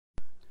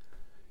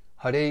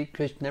Hare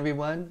Krishna,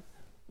 everyone.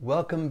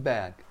 Welcome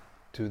back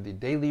to the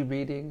daily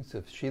readings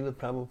of Srila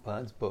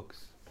Prabhupada's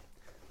books.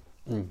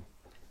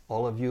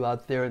 All of you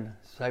out there in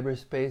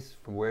cyberspace,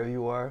 from where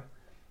you are,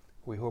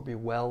 we hope you're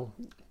well,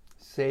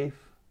 safe,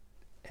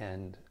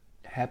 and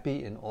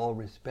happy in all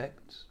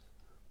respects.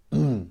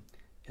 In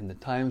the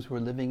times we're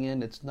living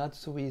in, it's not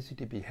so easy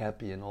to be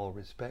happy in all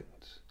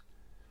respects.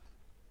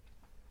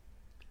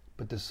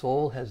 But the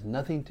soul has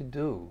nothing to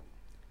do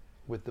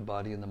with the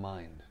body and the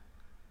mind.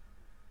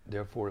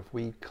 Therefore, if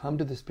we come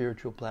to the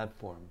spiritual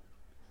platform,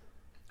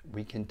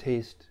 we can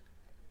taste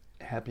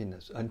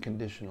happiness,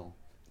 unconditional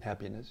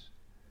happiness.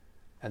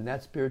 And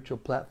that spiritual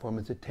platform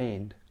is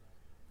attained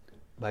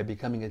by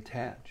becoming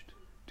attached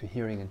to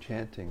hearing and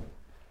chanting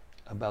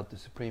about the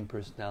Supreme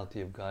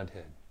Personality of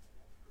Godhead,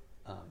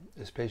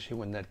 especially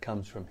when that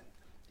comes from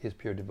His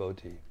pure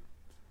devotee.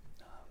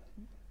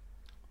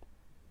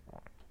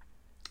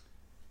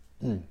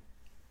 Srila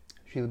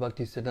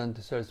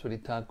Bhaktisiddhanta Saraswati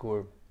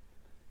Thakur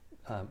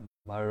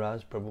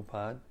Maharaj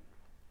Prabhupada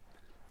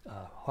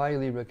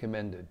highly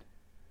recommended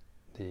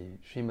the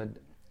Sri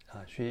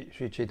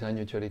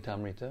Chaitanya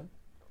Charitamrita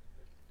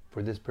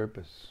for this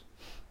purpose.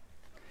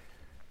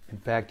 In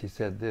fact, he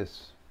said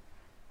this: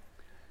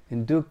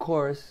 in due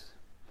course,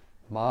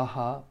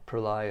 Maha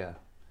Pralaya,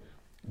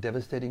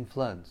 devastating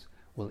floods,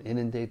 will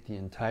inundate the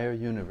entire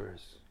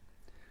universe.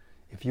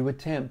 If you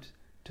attempt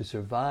to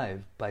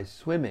survive by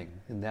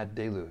swimming in that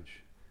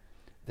deluge,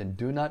 then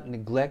do not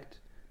neglect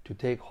to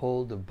take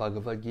hold of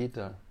Bhagavad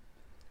Gita,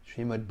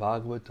 Srimad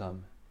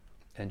Bhagavatam,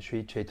 and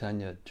Sri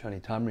Chaitanya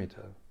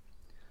Charitamrita.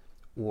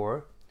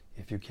 Or,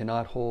 if you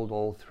cannot hold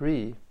all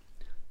three,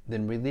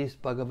 then release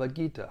Bhagavad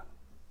Gita.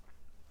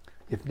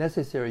 If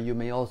necessary, you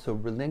may also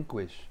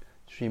relinquish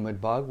Srimad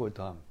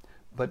Bhagavatam,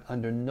 but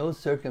under no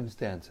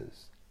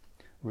circumstances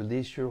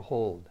release your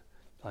hold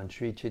on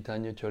Sri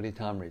Chaitanya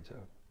Charitamrita.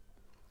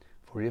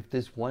 For if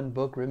this one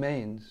book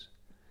remains,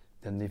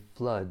 then the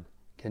flood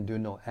can do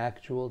no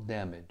actual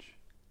damage,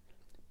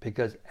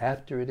 because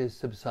after it is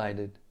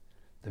subsided,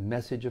 the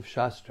message of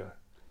Shastra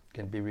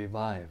can be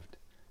revived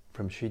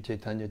from Sri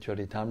Chaitanya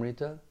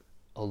Charitamrita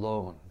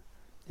alone,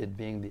 it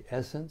being the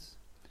essence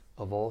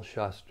of all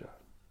Shastra.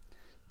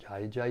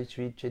 Jai Jai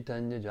Sri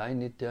Chaitanya Jai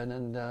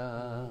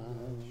Nityananda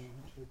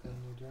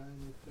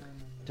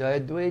Jai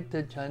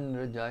Dvaita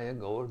Chandra Jaya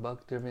Gaur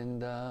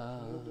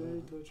Bhaktavinda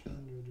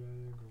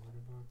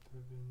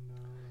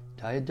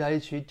Jai Jai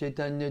Sri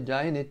Chaitanya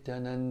Jai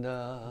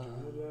Nityananda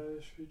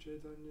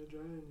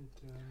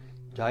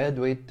Jaya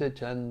Dvaita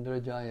Chandra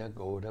Jaya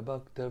Gaura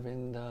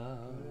Bhaktavinda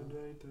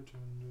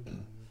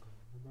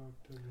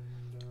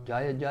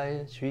Jaya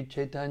Jaya Sri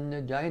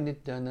Chaitanya Jai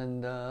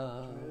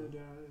Nityananda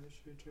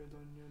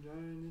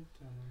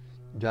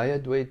Jaya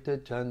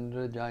Dvaita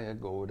Chandra Jaya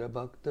Gaura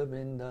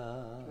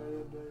Bhaktavinda.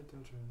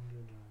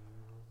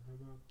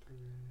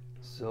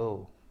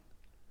 So,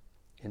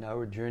 in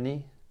our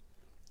journey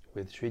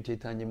with Sri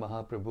Chaitanya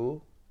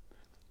Mahaprabhu,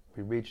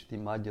 we reached the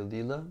Madhya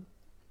Lila,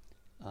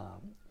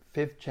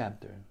 5th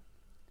chapter.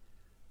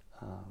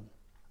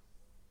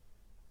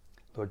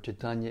 Lord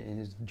Chaitanya, in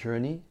his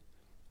journey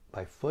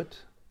by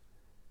foot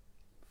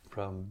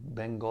from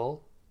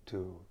Bengal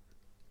to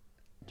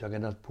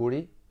Jagannath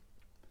Puri,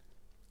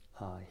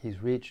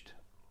 he's reached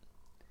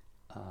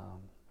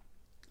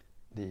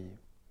the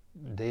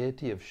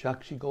deity of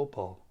Shakshi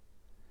Gopal.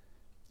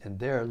 And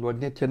there,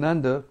 Lord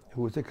Nityananda,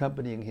 who was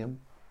accompanying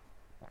him,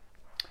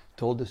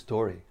 told the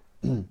story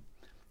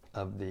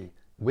of the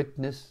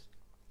witness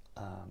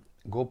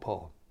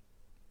Gopal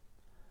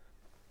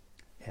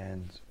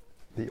and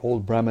the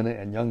old Brahmana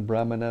and young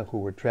Brahmana who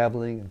were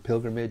traveling in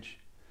pilgrimage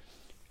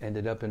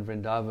ended up in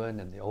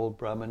Vrindavan, and the old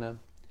Brahmana,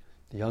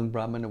 the young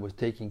Brahmana, was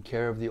taking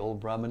care of the old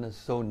Brahmana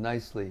so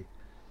nicely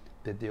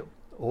that the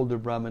older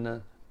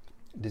Brahmana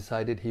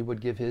decided he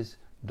would give his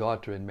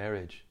daughter in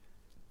marriage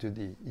to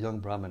the young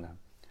Brahmana.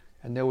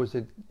 And there was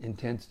an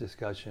intense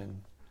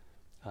discussion.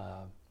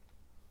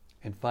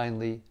 And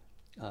finally,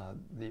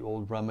 the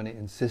old Brahmana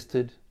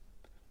insisted,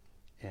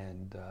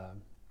 and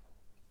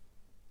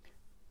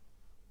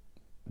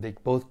they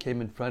both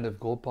came in front of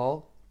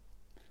Gopal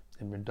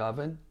in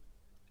Vrindavan,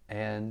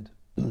 and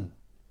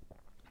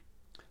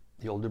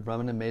the older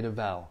Brahmana made a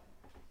vow,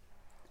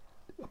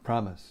 a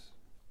promise.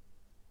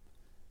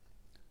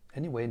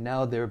 Anyway,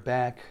 now they're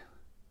back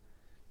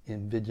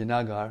in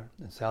Vijayanagar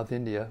in South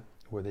India,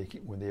 where they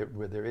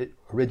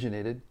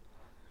originated.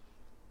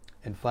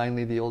 And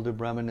finally, the older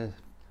Brahmana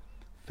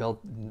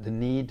felt the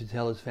need to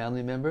tell his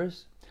family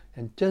members,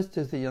 and just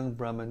as the young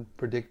Brahmin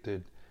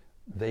predicted,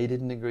 they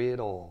didn't agree at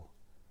all.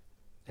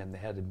 And they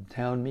had a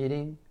town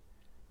meeting,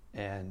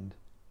 and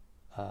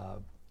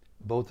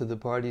both of the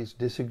parties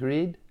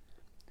disagreed,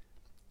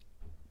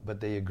 but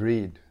they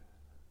agreed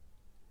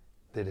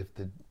that if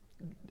the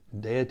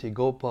deity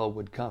Gopal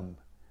would come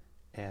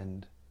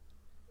and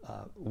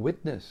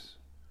witness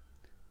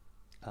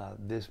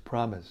this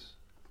promise,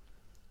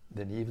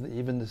 then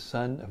even the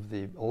son of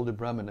the older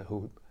Brahmana,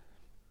 who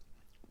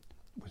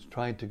was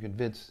trying to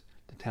convince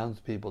the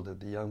townspeople that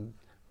the young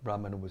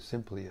Brahmana was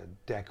simply a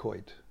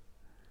dacoit,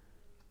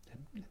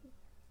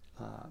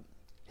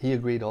 he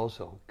agreed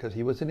also, because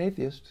he was an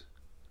atheist,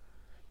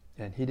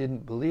 and he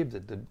didn't believe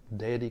that the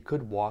deity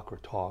could walk or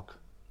talk.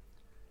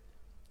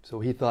 So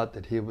he thought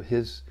that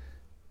his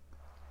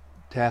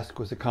task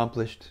was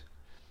accomplished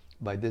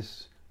by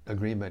this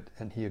agreement,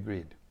 and he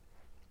agreed.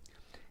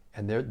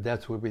 And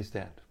that's where we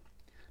stand.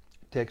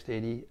 Text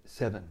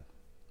 87.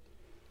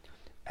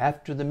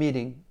 After the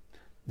meeting,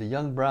 the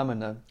young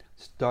Brahmana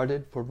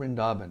started for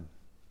Vrindavan.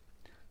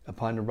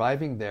 Upon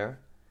arriving there,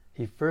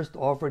 he first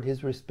offered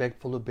his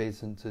respectful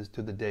obeisances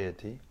to the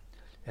deity,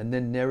 and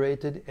then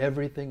narrated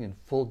everything in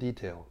full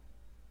detail.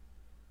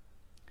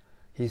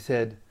 He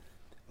said,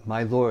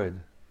 "My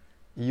Lord,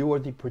 you are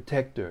the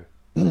protector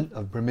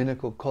of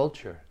Brahminical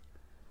culture,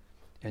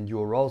 and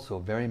you are also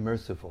very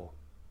merciful.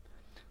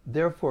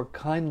 Therefore,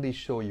 kindly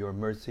show your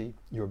mercy,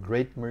 your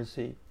great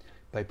mercy,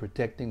 by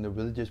protecting the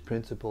religious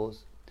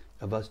principles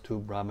of us two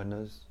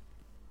Brahmanas."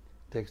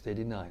 Text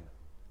 89.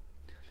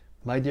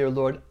 "My dear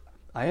Lord,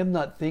 I am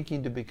not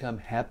thinking to become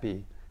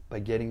happy by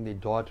getting the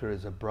daughter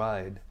as a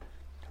bride.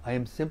 I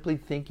am simply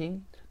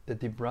thinking that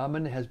the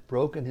Brahmana has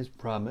broken his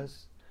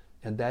promise,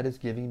 and that is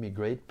giving me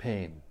great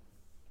pain."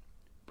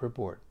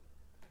 Purport.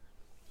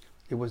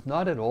 It was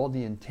not at all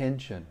the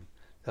intention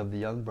of the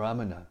young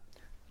Brahmana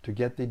to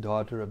get the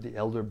daughter of the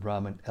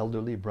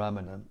elderly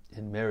Brahmana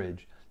in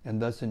marriage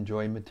and thus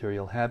enjoy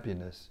material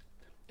happiness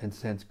and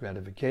sense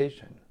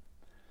gratification.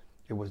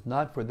 It was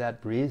not for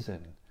that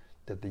reason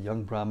that the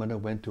young Brahmana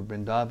went to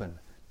Vrindavan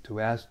to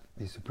ask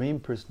the Supreme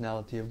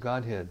Personality of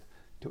Godhead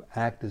to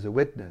act as a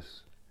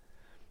witness.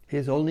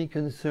 His only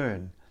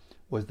concern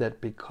was that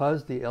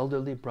because the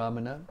elderly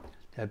Brahmana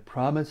had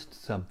promised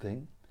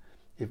something,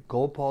 if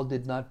Gopal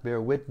did not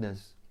bear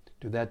witness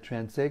to that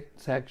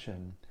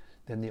transaction,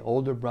 then the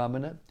older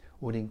Brahmana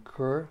would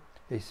incur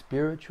a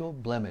spiritual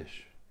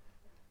blemish.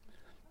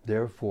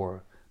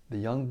 Therefore, the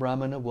young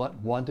Brahmana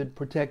wanted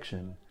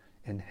protection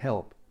and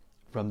help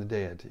from the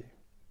deity.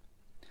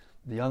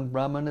 The young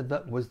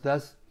Brahmana was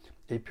thus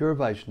a pure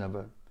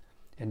Vaishnava,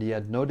 and he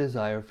had no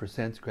desire for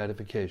sense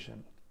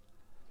gratification.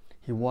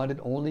 He wanted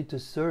only to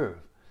serve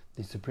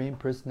the Supreme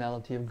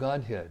Personality of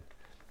Godhead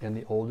and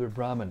the older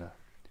Brahmana,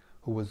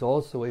 who was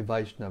also a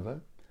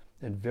Vaishnava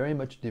and very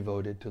much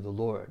devoted to the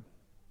Lord.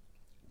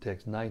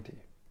 Text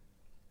 90.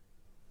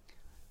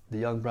 The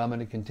young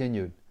Brahmana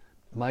continued,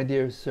 "My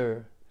dear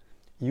sir,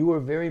 you are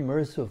very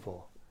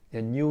merciful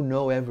and you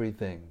know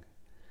everything.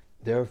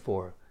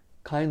 Therefore,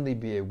 kindly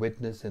be a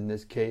witness in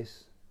this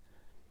case.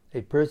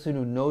 A person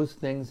who knows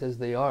things as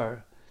they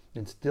are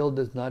and still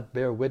does not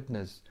bear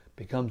witness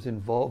becomes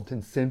involved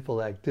in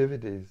sinful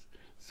activities."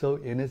 So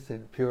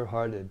innocent,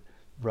 pure-hearted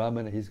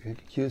Brahmana, he's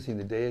accusing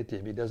the deity.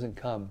 If he doesn't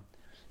come,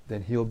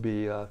 then he'll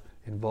be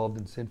involved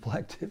in sinful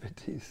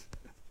activities.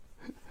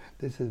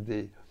 This is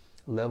the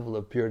level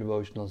of pure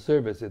devotional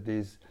service that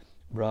these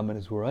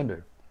Brahmanas were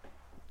under.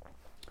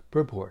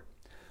 Purport.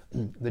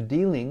 The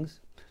dealings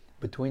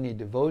between a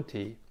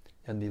devotee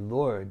and the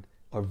Lord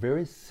are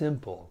very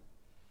simple.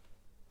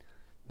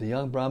 The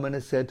young Brahmana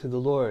said to the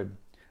Lord,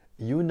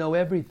 "You know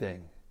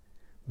everything,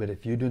 but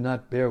if you do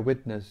not bear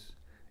witness,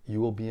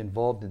 you will be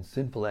involved in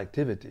sinful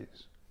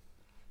activities."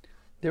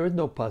 There is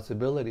no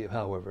possibility,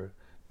 however,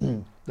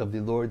 of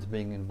the Lord's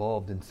being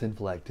involved in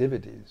sinful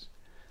activities.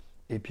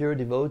 A pure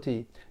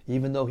devotee,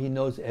 even though he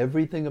knows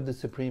everything of the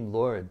Supreme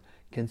Lord,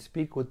 can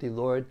speak with the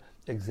Lord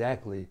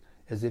exactly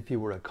as if he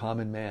were a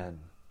common man.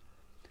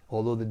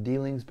 Although the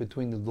dealings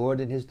between the Lord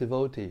and his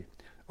devotee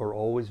are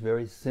always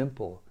very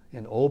simple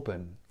and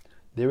open,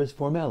 there is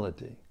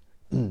formality.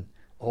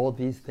 All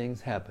these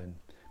things happen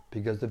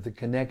because of the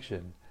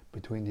connection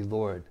between the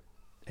Lord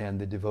and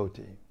the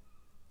devotee.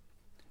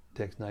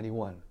 Text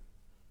 91.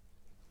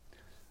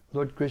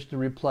 Lord Krishna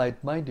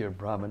replied, "My dear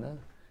Brahmana,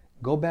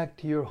 go back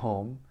to your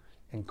home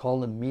and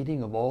call a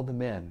meeting of all the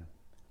men.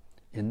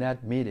 In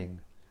that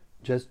meeting,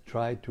 just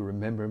try to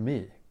remember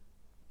me."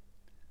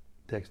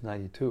 Text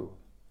 92.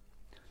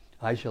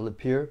 I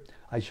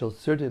shall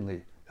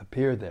certainly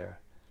appear there,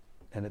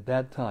 and at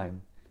that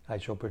time I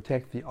shall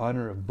protect the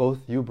honor of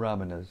both you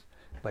Brahmanas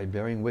by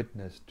bearing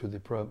witness to the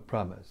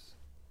promise."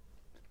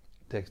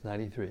 Text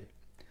 93.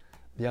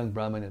 The young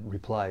Brahmana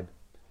replied,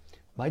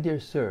 "My dear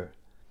sir,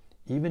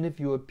 even if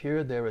you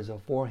appear there as a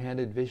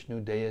four-handed Vishnu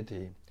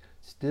deity,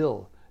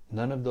 still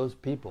none of those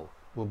people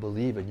will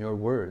believe in your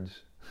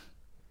words."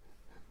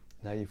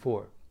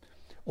 94.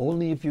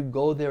 Only if you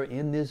go there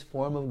in this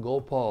form of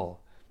Gopal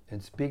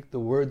and speak the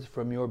words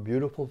from your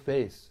beautiful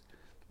face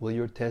will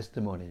your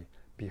testimony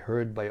be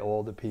heard by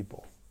all the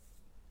people.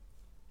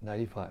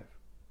 95.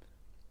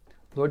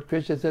 Lord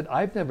Krishna said,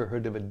 "I've never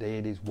heard of a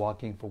deity's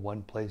walking from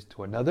one place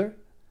to another."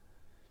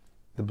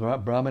 The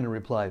Brahmana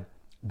replied,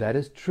 "That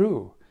is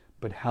true,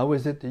 but how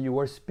is it that you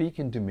are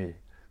speaking to me,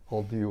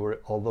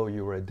 although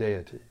you are a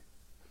deity?"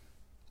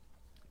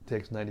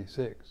 Text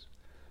 96.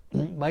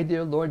 "My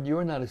dear Lord, you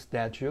are not a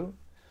statue.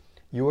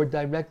 You are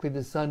directly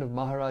the son of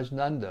Maharaj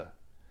Nanda.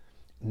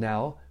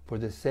 Now, for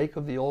the sake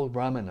of the old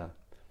Brahmana,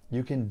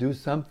 you can do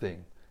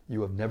something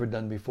you have never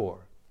done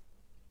before."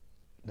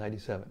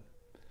 97.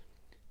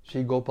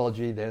 Shri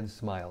Gopalji then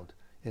smiled.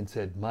 and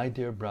said, "My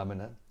dear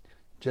Brahmana,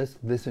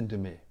 just listen to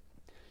me.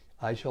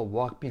 I shall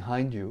walk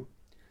behind you,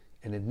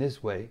 and in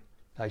this way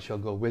I shall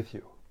go with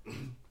you."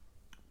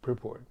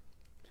 Purport.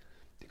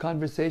 The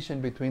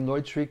conversation between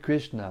Lord Sri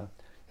Krishna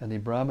and the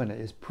Brahmana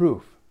is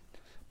proof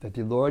that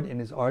the Lord in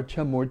his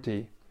Archa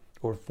Murti,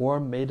 or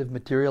form made of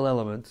material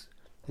elements,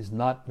 is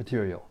not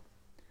material.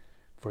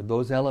 For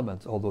those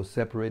elements, although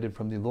separated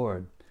from the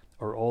Lord,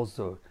 are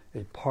also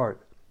a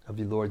part of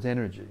the Lord's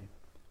energy,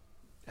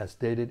 as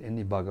stated in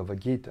the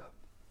Bhagavad Gita.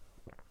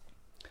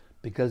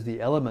 Because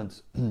the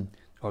elements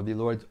are the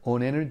Lord's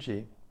own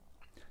energy,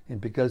 and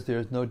because there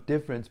is no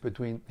difference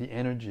between the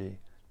energy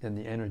and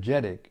the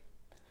energetic,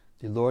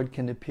 the Lord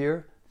can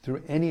appear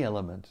through any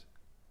element.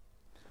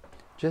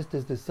 Just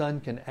as the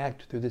sun can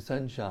act through the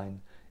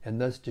sunshine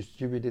and thus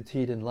distribute its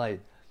heat and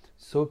light,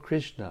 so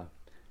Krishna,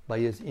 by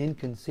his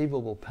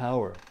inconceivable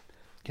power,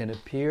 can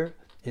appear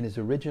in his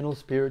original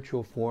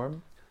spiritual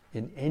form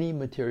in any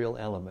material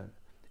element,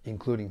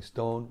 including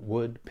stone,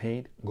 wood,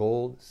 paint,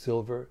 gold,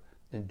 silver,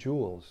 and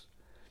jewels,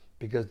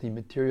 because the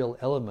material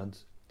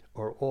elements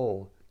are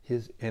all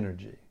his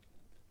energy.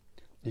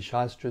 The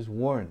Shastras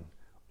warn,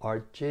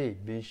 Arche,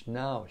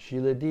 Vishnau,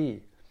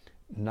 Shiladi,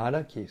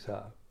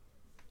 Narakisa.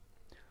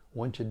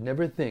 One should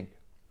never think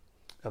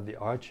of the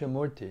Archa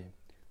Murti,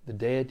 the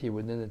deity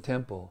within the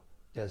temple,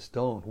 as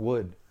stone,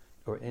 wood,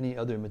 or any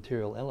other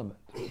material element.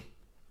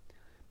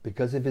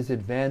 Because of his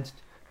advanced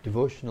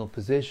devotional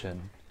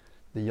position,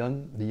 the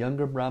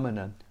younger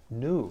Brahmana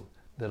knew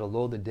that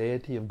although the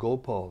deity of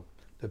Gopal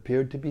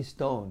appeared to be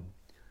stone,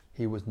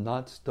 he was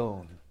not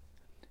stone.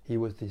 He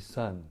was the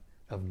son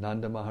of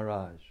Nanda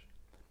Maharaj,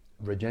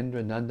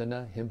 Vrajendra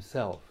Nandana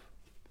himself.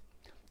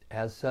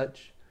 As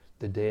such,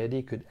 the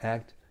deity could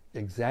act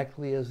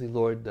exactly as the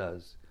Lord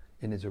does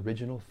in his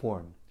original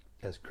form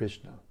as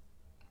Krishna.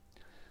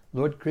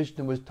 Lord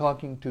Krishna was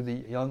talking to the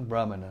young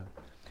Brahmana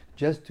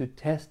just to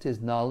test his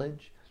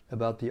knowledge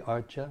about the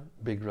Archa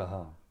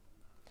Vigraha.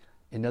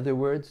 In other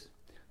words,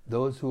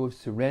 those who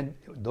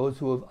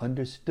have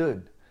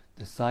understood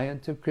the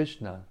science of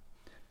Krishna,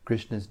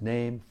 Krishna's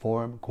name,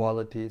 form,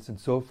 qualities, and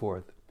so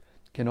forth,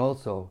 can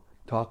also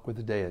talk with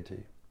the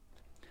deity.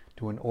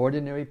 To an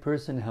ordinary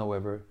person,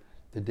 however,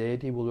 the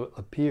deity will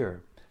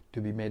appear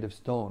to be made of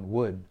stone,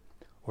 wood,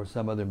 or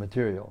some other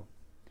material.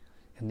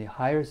 In the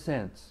higher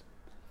sense,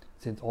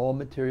 since all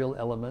material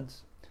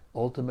elements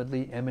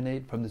ultimately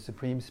emanate from the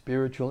supreme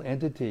spiritual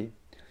entity,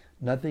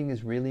 nothing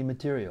is really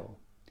material.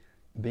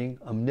 Being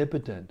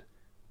omnipotent,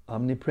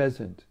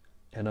 omnipresent,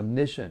 and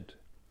omniscient,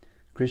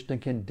 Krishna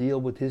can deal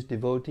with his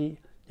devotee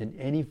in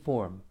any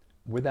form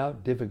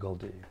without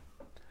difficulty.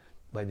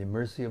 By the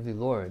mercy of the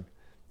Lord,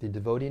 the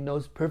devotee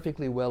knows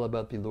perfectly well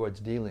about the Lord's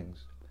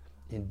dealings.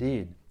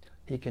 Indeed,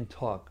 he can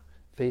talk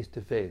face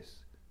to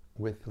face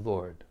with the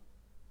Lord.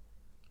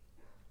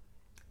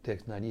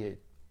 Text 98.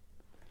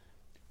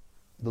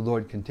 The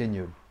Lord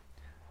continued,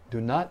 "Do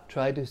not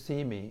try to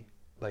see me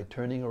by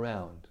turning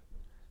around.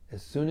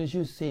 As soon as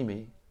you see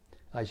me,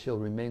 I shall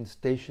remain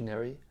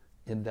stationary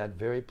in that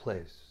very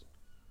place.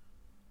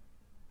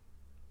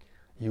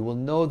 You will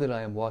know that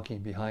I am walking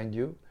behind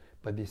you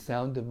by the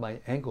sound of my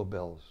ankle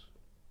bells.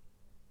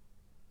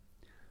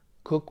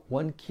 Cook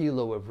 1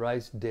 kilo of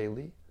rice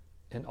daily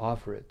and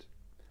offer it.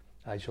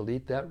 I shall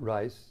eat that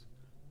rice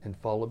and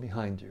follow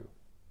behind you."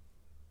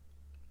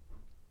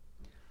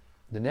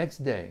 The next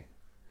day,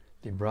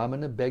 the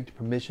Brahmana begged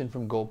permission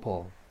from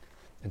Gopal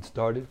and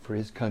started for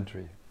his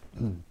country.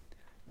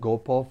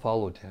 Gopal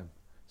followed him,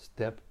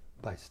 step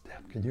by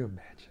step. Can you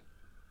imagine?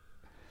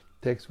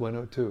 Text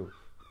 102.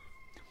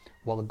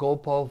 While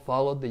Gopal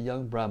followed the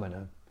young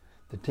Brahmana,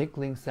 the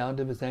tinkling sound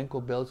of his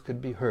ankle bells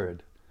could be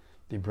heard.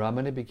 The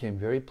Brahmana became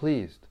very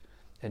pleased,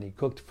 and he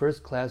cooked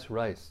first-class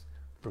rice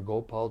for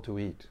Gopal to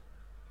eat.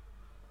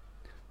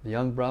 The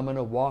young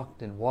Brahmana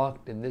walked and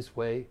walked in this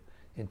way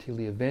until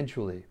he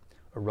eventually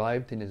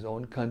arrived in his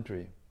own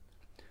country.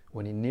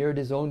 When he neared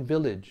his own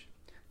village,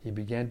 he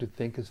began to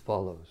think as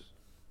follows: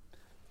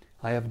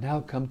 "I have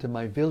now come to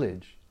my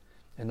village,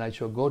 and I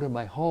shall go to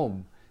my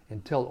home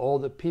and tell all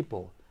the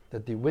people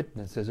that the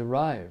witness has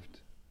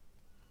arrived."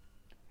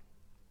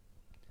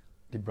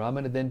 The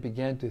Brahmana then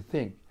began to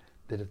think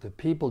that if the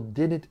people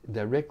didn't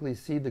directly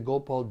see the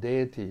Gopal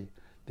deity,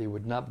 they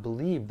would not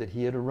believe that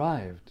he had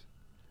arrived.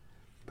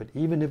 But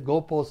even if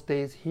Gopal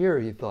stays here,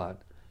 he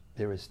thought,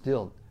 there is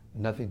still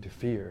nothing to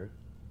fear.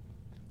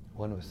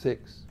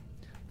 106.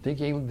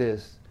 Thinking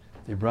this,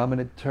 the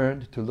Brahmana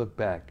turned to look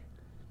back,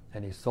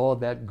 and he saw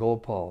that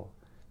Gopal,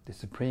 the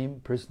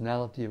Supreme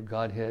Personality of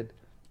Godhead,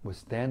 was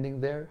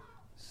standing there,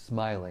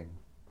 smiling.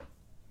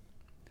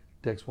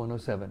 Text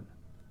 107.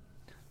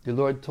 The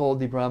Lord told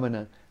the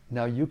Brahmana,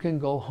 "Now you can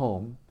go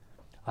home.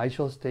 I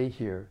shall stay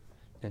here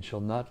and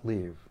shall not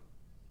leave."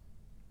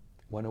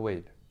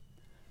 108.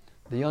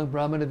 The young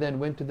Brahmana then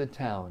went to the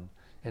town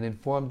and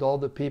informed all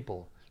the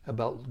people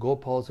about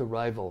Gopal's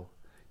arrival.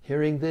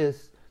 Hearing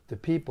this, the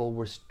people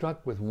were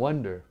struck with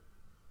wonder.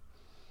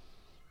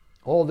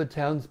 All the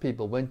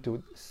townspeople went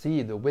to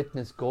see the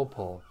witness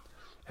Gopal,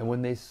 and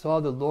when they saw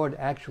the Lord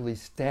actually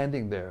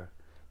standing there,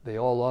 they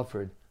all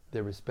offered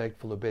their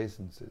respectful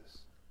obeisances.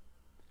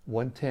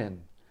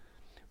 110.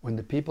 When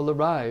the people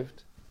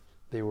arrived,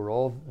 they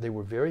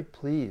were very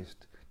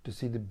pleased to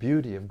see the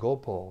beauty of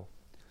Gopal,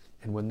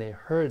 and when they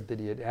heard that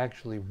he had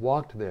actually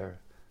walked there,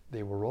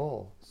 they were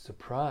all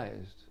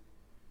surprised.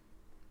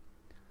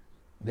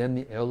 Then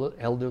the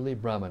elderly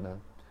Brahmana,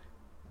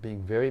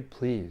 being very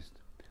pleased,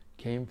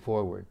 came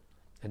forward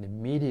and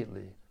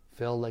immediately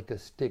fell like a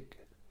stick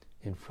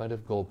in front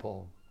of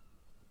Gopal.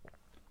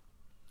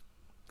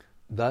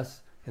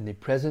 Thus, in the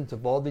presence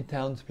of all the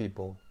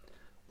townspeople,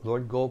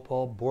 Lord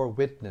Gopal bore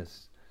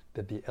witness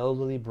that the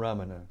elderly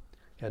Brahmana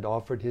had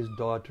offered his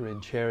daughter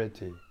in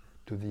charity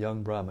to the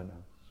young Brahmana.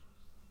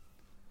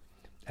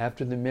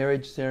 After the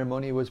marriage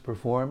ceremony was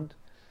performed,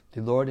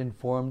 the Lord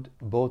informed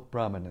both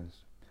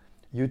Brahmanas,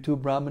 "You two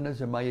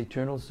Brahmanas are my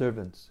eternal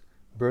servants,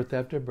 birth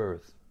after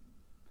birth."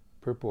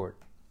 Purport.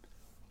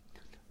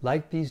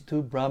 Like these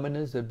two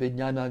Brahmanas of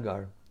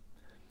Vidyanagar,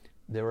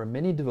 there are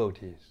many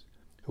devotees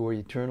who are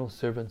eternal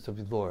servants of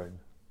the Lord.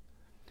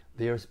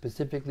 They are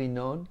specifically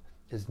known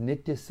as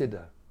Nitya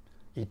Siddha,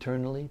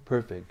 eternally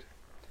perfect.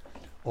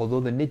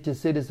 Although the Nitya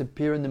Siddhas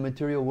appear in the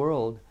material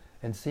world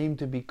and seem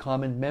to be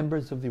common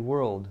members of the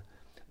world,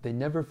 they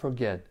never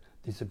forget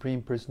the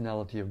Supreme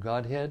Personality of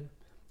Godhead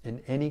in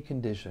any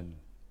condition.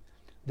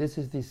 This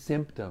is the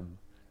symptom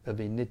of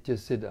a Nitya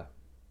Siddha.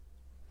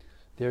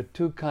 There are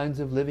two kinds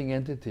of living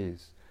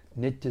entities,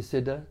 Nitya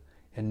Siddha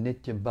and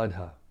Nitya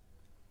Baddha.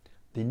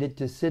 The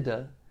Nitya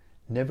Siddha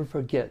never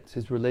forgets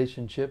his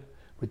relationship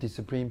with the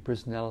Supreme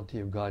Personality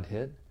of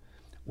Godhead,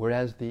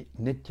 whereas the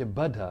Nitya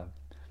Baddha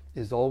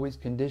is always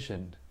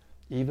conditioned,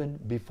 even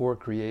before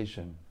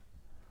creation.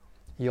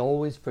 He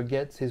always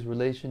forgets his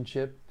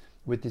relationship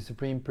with the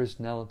Supreme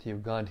Personality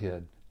of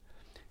Godhead.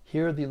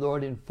 Here the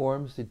Lord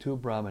informs the two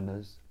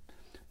Brahmanas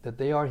that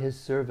they are his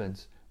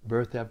servants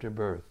birth after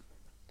birth.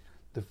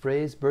 The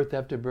phrase birth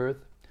after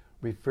birth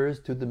refers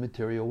to the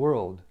material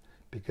world,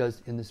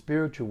 because in the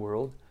spiritual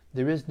world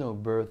there is no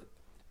birth,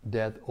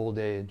 death, old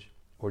age,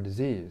 or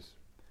disease.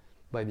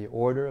 By the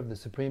order of the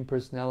Supreme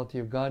Personality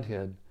of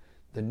Godhead,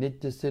 the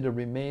Nitya Siddha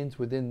remains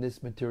within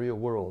this material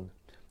world,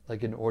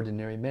 like an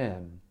ordinary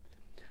man.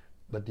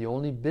 But the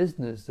only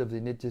business of the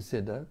Nitya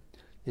Siddha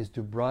is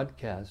to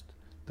broadcast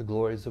the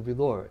glories of the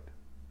Lord.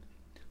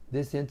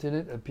 This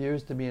incident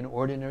appears to be an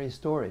ordinary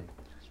story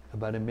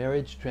about a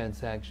marriage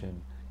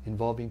transaction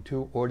involving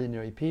two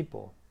ordinary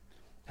people.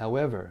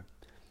 However,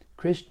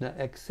 Krishna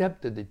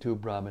accepted the two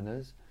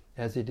Brahmanas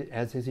as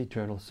his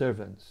eternal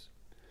servants.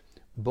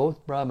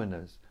 Both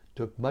Brahmanas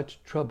took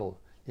much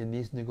trouble in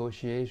these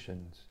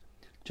negotiations,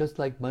 just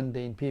like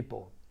mundane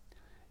people,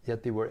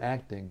 yet they were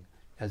acting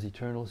as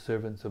eternal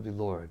servants of the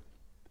Lord.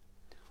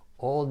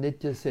 All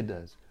Nitya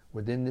Siddhas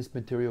within this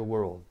material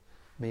world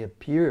may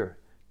appear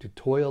to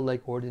toil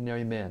like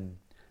ordinary men,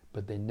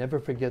 but they never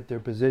forget their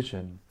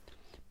position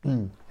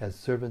as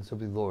servants of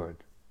the Lord.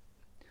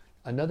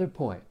 Another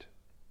point.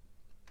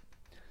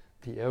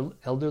 The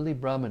elderly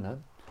Brahmana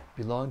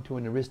belonged to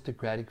an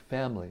aristocratic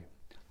family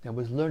and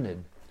was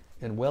learned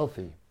and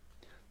wealthy.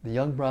 The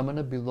young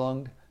Brahmana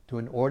belonged to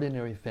an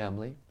ordinary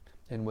family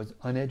and was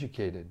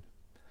uneducated.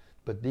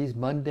 But these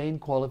mundane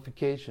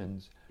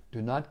qualifications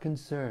do not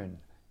concern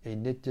a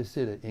Nitya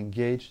Siddha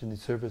engaged in the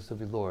service of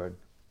the Lord.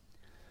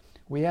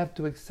 We have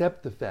to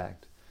accept the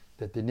fact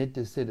that the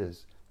Nitya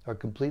Siddhas are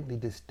completely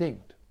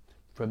distinct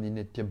from the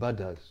Nitya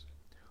Baddhas,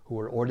 who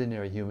are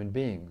ordinary human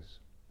beings.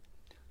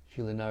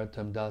 Srila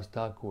Narottam Das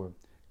Thakur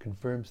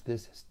confirms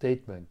this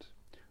statement.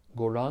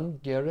 Gorang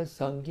Gyara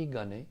Sangi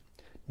Gane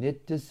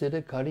Nitya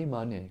Siddha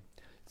Karimane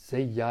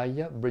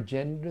Seyaya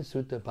Brajendra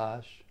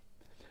Sutapash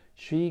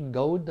Shri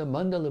Gauda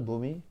Mandala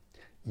Bhumi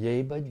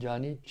Yeba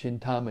Jani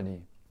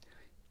Chintamani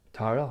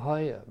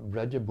Tarahaya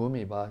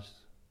Brajabhumi Vas.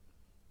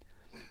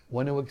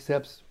 One who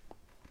accepts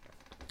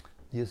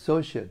the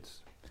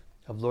associates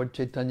of Lord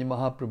Chaitanya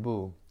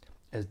Mahaprabhu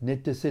as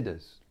Nitya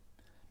Siddhas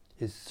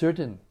is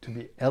certain to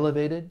be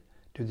elevated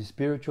to the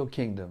spiritual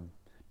kingdom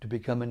to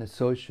become an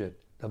associate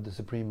of the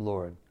Supreme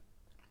Lord.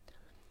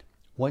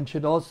 One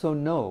should also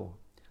know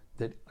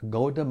that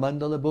Gauda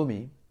Mandala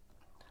Bhumi,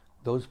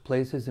 those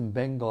places in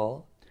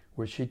Bengal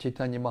where Sri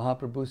Chaitanya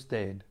Mahaprabhu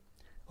stayed,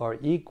 are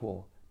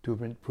equal to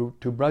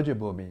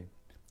Brajabhumi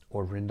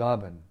or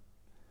Vrindavan.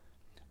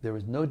 There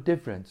is no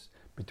difference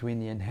between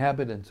the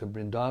inhabitants of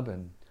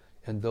Vrindavan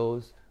and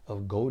those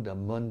of Gauda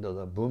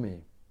Mandala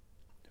Bhumi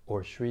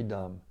or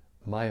Sridham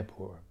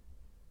Mayapur.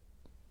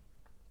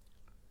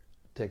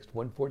 Text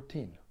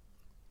 114.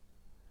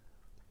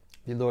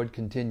 The Lord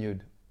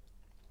continued,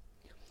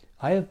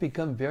 I have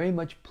become very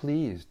much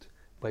pleased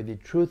by the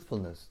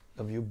truthfulness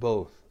of you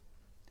both.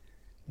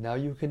 Now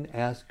you can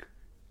ask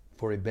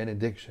for a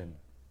benediction.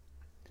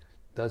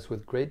 Thus,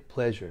 with great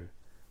pleasure,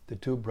 the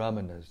two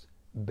Brahmanas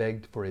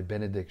begged for a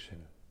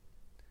benediction.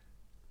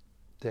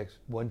 Text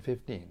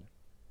 115.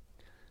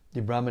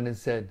 The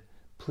Brahmanas said,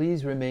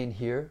 please remain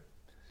here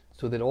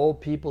so that all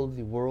people of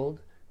the world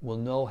will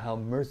know how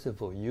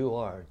merciful you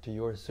are to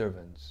your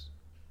servants.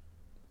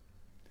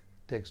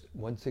 Text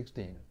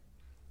 116.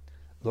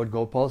 Lord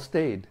Gopal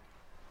stayed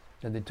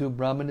and the two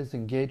Brahmanas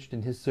engaged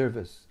in his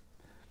service.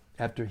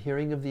 After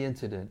hearing of the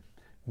incident,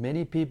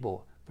 many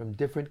people from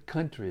different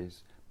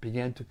countries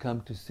began to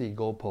come to see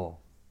Gopal.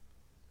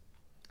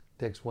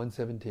 Text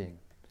 117.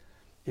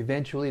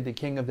 Eventually the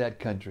king of that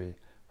country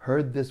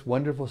heard this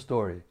wonderful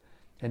story,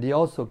 and he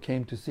also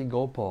came to see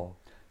Gopal,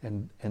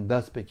 and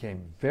thus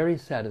became very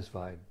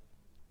satisfied.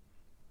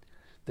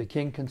 The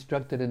king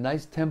constructed a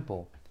nice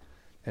temple,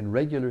 and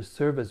regular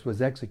service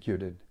was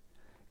executed.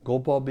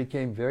 Gopal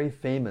became very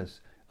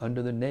famous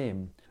under the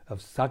name of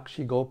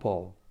Sakshi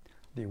Gopal,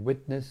 the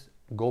witness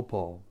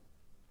Gopal.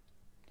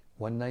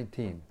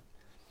 119.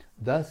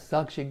 Thus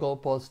Sakshi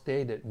Gopal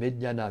stayed at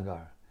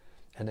Vidyanagar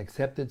and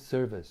accepted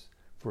service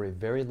for a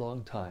very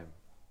long time.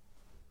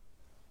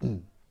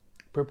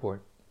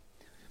 Purport.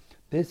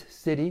 This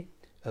city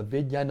of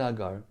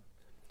Vidyanagar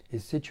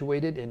is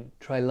situated in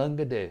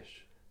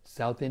Trilangadesh,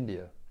 South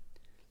India,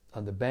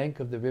 on the bank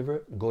of the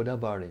river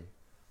Godavari.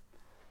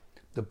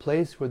 The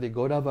place where the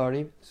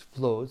Godavari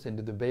flows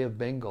into the Bay of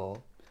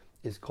Bengal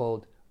is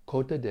called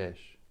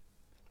Kotadesh.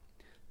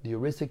 The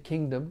Orissa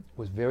kingdom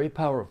was very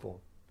powerful,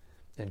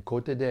 and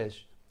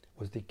Kotadesh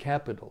was the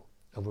capital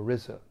of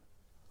Orissa.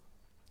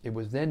 It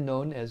was then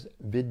known as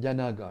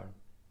Vidyanagar.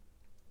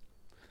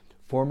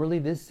 Formerly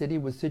this city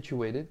was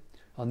situated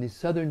on the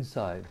southern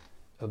side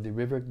of the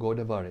river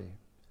Godavari.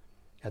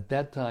 At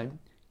that time,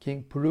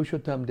 King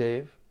Purushottam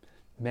Dev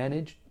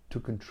managed to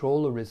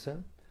control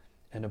Orissa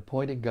and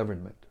appoint a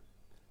government.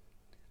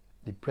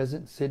 The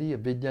present city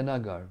of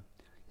Vidyanagar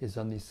is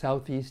on the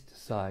southeast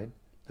side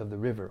of the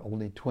river,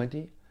 only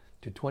 20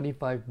 to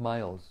 25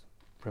 miles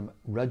from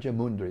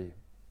Rajamundri.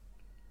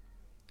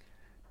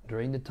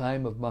 During the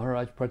time of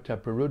Maharaj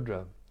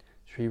Prataparudra,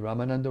 Sri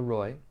Ramananda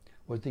Roy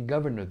was the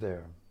governor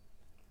there.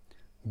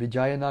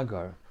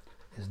 Vijayanagar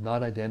is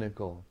not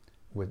identical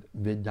with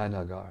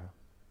Vidyanagar.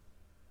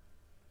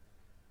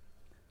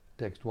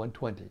 Text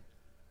 120.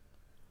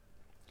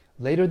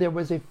 Later there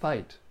was a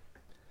fight,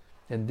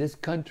 and this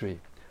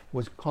country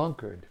was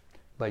conquered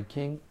by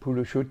King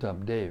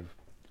Purushottam Dev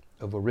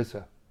of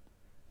Orissa.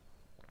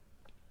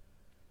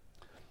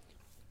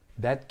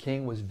 That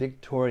king was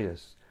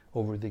victorious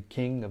over the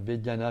king of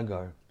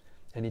Vidyanagar,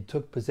 and he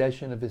took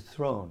possession of his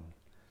throne,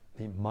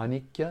 the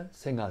Manikya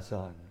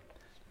Singhasan,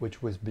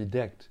 which was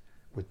bedecked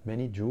with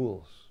many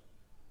jewels.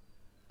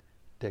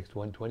 Text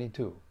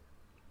 122.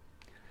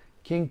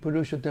 King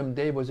Purushottam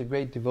Dev was a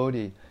great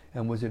devotee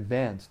and was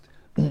advanced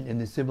in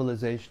the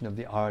civilization of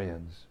the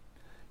Aryans.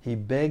 He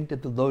begged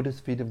at the lotus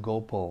feet of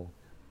Gopal,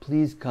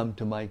 "Please come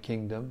to my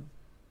kingdom."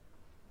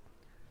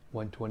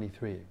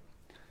 123.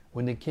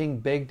 When the king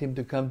begged him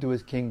to come to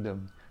his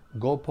kingdom,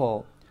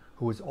 Gopal,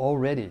 who was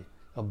already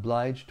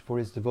obliged for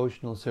his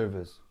devotional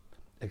service,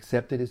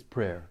 accepted his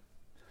prayer.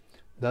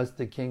 Thus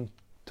the king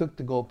took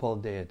the Gopal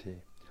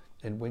deity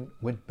and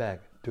went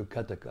back to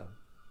Kataka.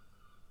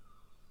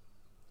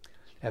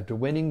 After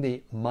winning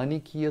the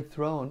Manikya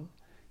throne,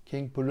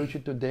 King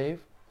Purushottam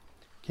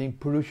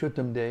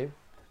Dev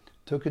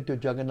took it to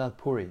Jagannath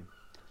Puri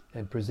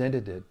and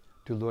presented it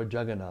to Lord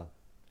Jagannath.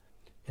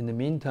 In the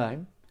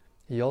meantime,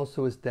 he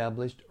also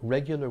established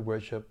regular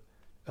worship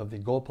of the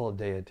Gopal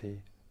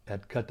deity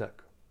at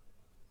Cuttack.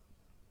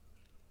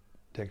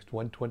 Text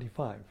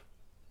 125.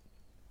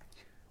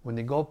 When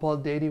the Gopal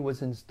deity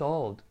was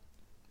installed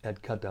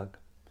at Cuttack,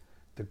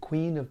 the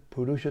queen of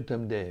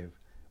Purushottam Dev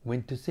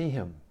went to see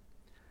him,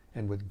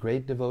 and with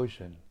great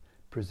devotion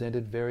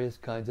presented various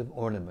kinds of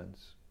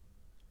ornaments.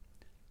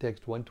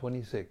 Text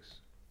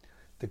 126.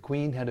 The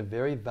queen had a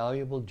very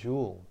valuable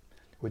jewel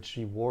which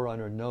she wore on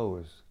her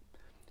nose,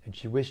 and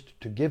she wished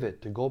to give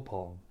it to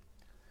Gopal.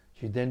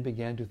 She then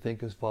began to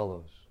think as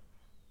follows: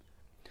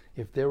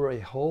 if there were a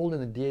hole in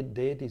the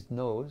deity's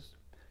nose,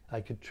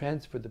 I could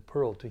transfer the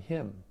pearl to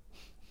him.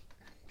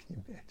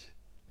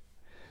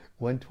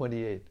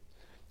 128.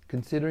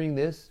 Considering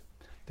this,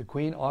 the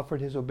queen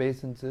offered his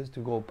obeisances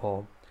to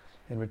Gopal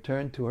and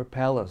returned to her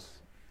palace.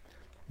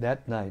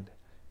 That night,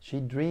 she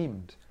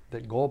dreamed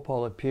that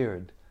Gopal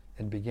appeared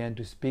and began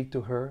to speak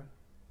to her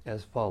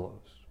as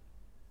follows: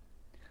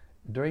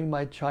 during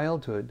my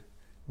childhood,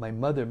 my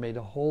mother made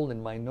a hole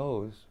in my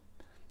nose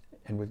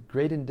and with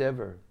great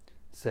endeavor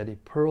set a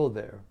pearl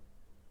there.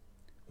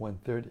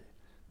 130.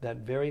 That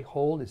very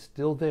hole is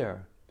still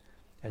there,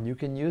 and you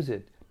can use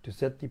it to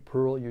set the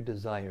pearl you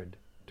desired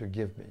to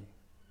give me.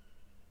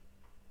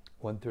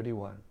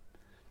 131.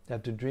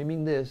 After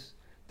dreaming this,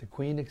 the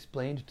queen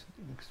explained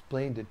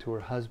it to her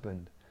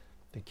husband,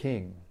 the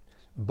king.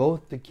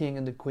 Both the king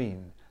and the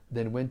queen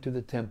then went to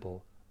the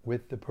temple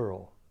with the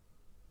pearl.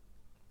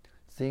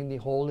 Seeing the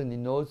hole in the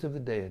nose of the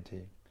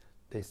deity,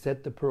 they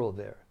set the pearl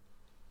there,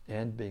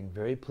 and being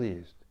very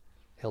pleased,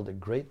 held a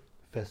great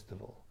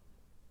festival.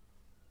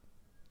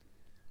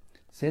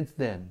 Since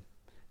then,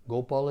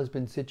 Gopal has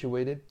been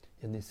situated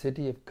in the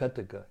city of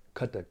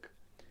Cuttack,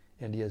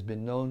 and he has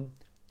been known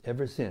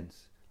ever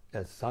since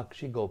as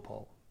Sakshi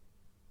Gopal.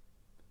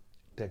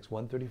 Text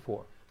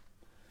 134.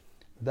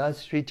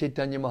 Thus Sri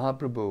Chaitanya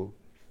Mahaprabhu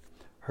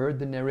heard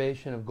the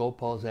narration of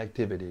Gopal's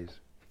activities.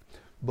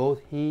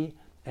 Both he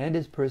and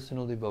his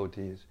personal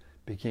devotees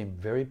became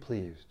very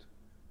pleased.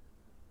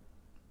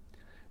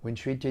 When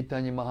Sri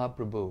Chaitanya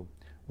Mahaprabhu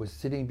was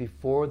sitting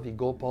before the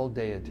Gopal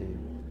deity,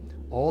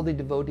 all the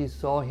devotees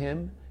saw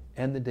him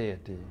and the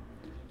deity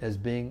as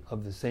being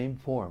of the same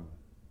form.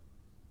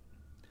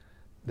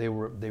 They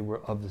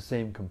were of the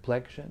same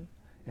complexion,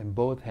 and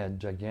both had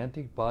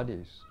gigantic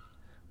bodies.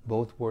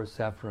 Both wore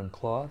saffron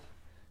cloth,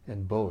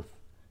 and both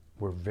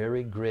were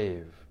very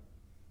grave.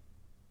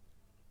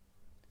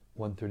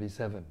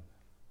 137.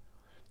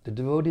 The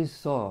devotees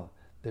saw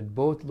that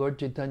both Lord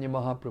Chaitanya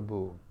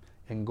Mahaprabhu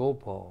and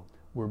Gopal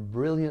were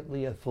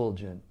brilliantly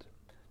effulgent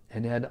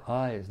and had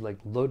eyes like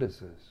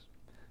lotuses.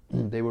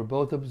 They were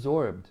both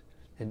absorbed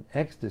in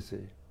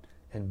ecstasy,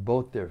 and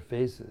both their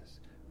faces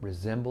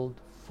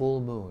resembled full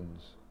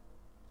moons.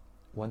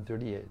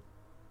 138.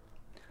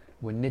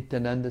 When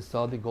Nityananda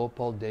saw the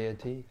Gopal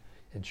deity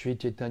and Sri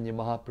Chaitanya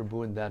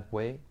Mahaprabhu in that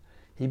way,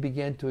 he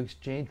began to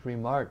exchange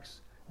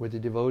remarks with the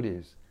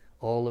devotees,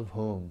 all of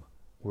whom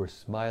were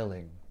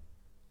smiling.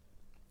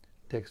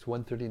 Text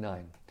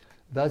 139.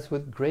 Thus,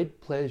 with great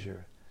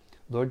pleasure,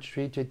 Lord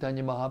Sri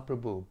Chaitanya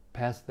Mahaprabhu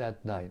passed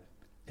that night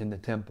in the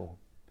temple.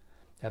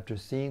 After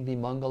seeing the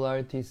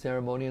Mangalarati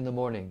ceremony in the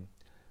morning,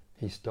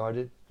 he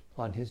started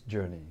on his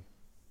journey.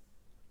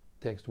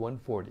 Text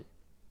 140.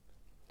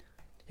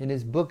 In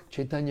his book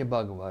Chaitanya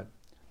Bhagavat,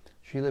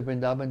 Srila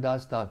Vrindavan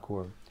Das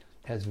Thakur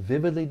has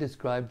vividly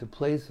described the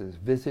places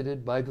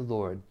visited by the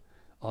Lord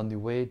on the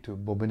way to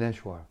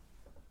Bhubaneswar.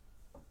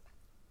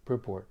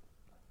 Purport.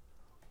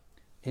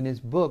 In his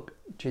book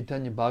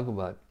Chaitanya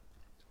Bhagavat,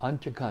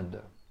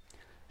 Anchakanda,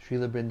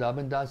 Srila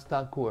Vrindavan Das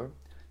Thakur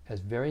has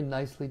very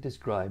nicely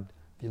described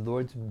the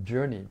Lord's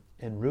journey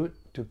en route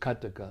to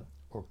Kataka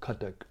or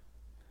Katak.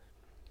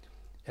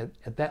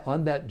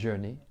 On that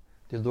journey,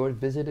 the Lord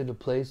visited a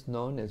place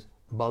known as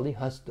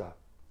Balihasta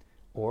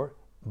or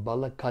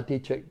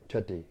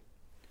Balakatichati.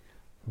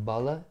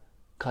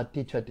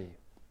 Balakatichati.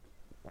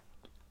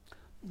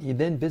 He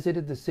then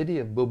visited the city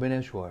of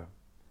Bhubaneswar,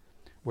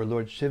 where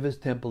Lord Shiva's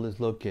temple is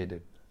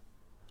located.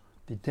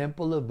 The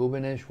temple of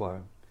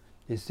Bhubaneswar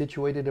is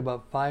situated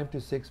about 5 to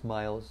 6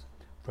 miles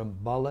from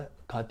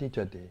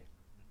Balakatichati.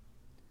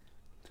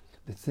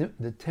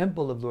 The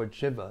temple of Lord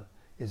Shiva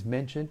is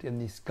mentioned in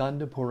the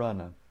Skanda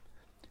Purana,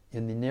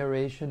 in the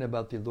narration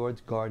about the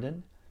Lord's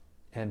garden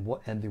and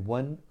the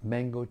one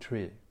mango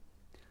tree.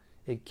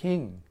 A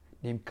king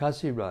named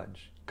Kashiraj,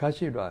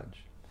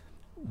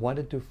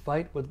 wanted to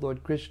fight with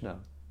Lord Krishna,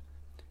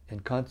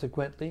 and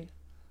consequently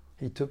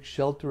he took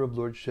shelter of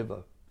Lord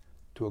Shiva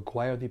to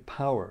acquire the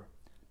power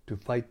to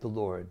fight the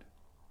Lord.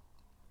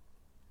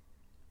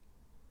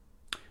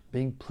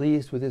 Being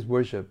pleased with his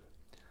worship,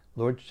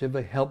 Lord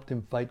Shiva helped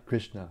him fight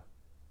Krishna.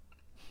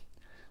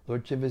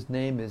 Lord Shiva's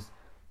name is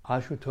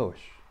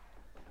Ashutosh,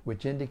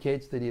 which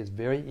indicates that he is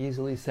very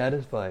easily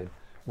satisfied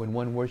when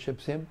one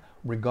worships him,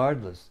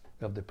 regardless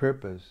of the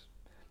purpose,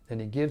 and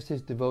he gives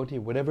his devotee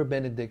whatever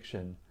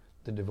benediction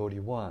the devotee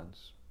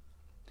wants.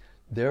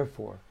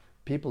 Therefore,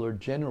 people are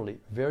generally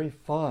very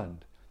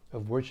fond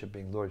of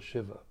worshipping Lord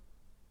Shiva.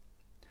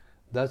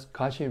 Thus,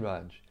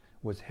 Kashiraj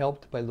was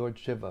helped by Lord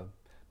Shiva,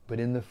 but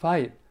in the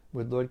fight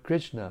with Lord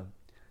Krishna,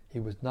 he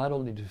was not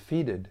only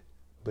defeated,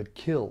 but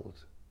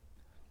killed.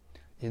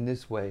 In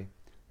this way,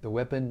 the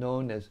weapon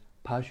known as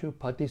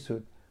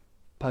Pashupatastra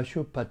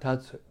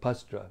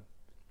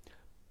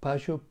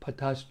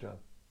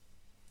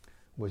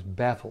was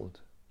baffled,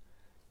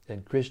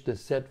 and Krishna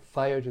set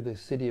fire to the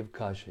city of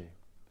Kashi.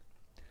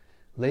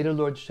 Later,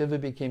 Lord Shiva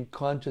became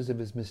conscious of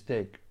his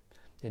mistake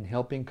in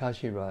helping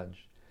Kashiraj,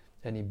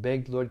 and he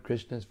begged Lord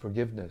Krishna's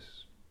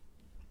forgiveness.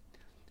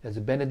 As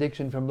a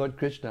benediction from Lord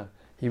Krishna,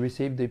 he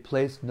received a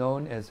place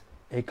known as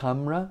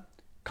Ekamra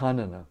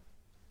Kanana.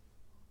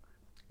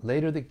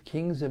 Later, the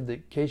kings of the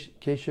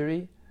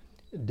Keshari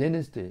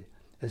dynasty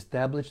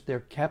established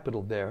their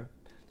capital there,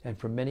 and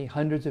for many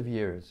hundreds of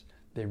years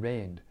they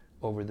reigned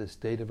over the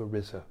state of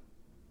Orissa.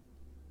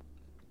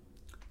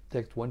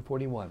 Text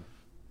 141.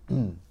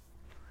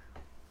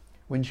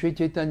 When Sri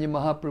Chaitanya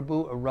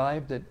Mahaprabhu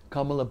arrived at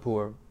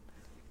Kamalapur,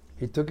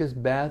 he took his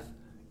bath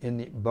in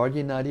the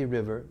Bharginadi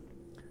river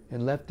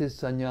and left his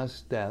sannyas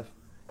staff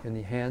in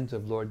the hands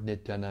of Lord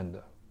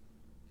Nityananda.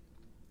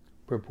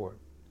 Purport.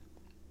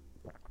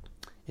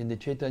 In the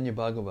Chaitanya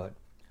Bhagavat,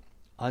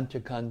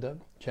 Anchakanda,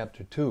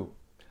 chapter 2,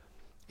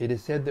 it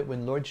is said that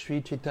when Lord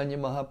Sri Chaitanya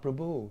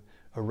Mahaprabhu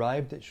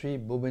arrived at Sri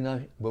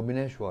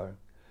Bhubaneswar,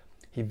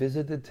 he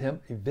visited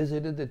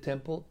the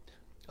temple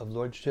of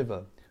Lord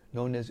Shiva,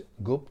 known as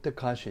Gupta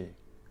Kashi,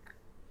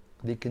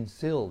 the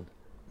concealed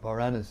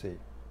Varanasi.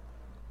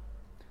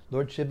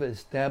 Lord Shiva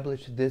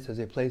established this as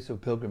a place of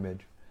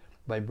pilgrimage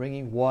by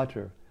bringing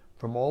water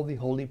from all the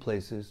holy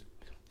places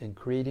and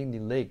creating the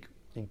lake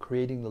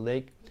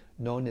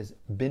known as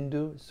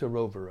Bindu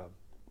Sarovara.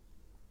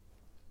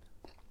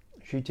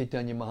 Sri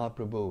Chaitanya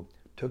Mahaprabhu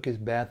took his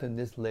bath in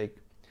this lake,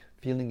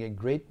 feeling a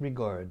great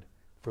regard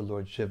for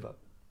Lord Shiva.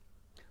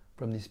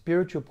 From the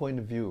spiritual point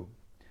of view,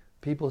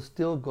 people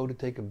still go to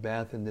take a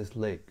bath in this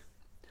lake.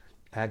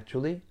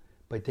 Actually,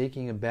 by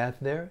taking a bath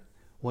there,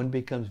 one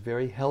becomes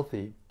very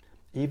healthy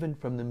even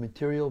from the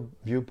material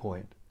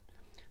viewpoint.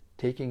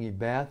 Taking a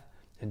bath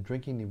and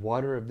drinking the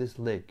water of this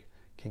lake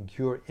can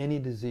cure any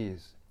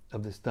disease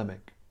of the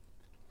stomach.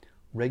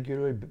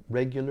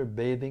 Regular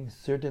bathing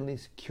certainly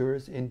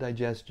cures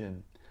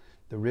indigestion.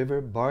 The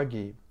river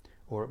Bargi,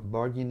 or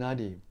Bargi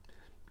Nadi,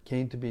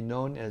 came to be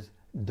known as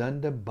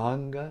Danda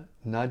Bhanga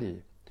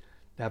Nadi,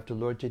 after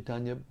Lord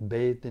Chaitanya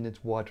bathed in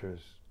its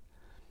waters.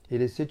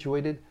 It is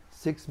situated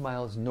 6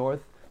 miles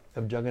north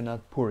of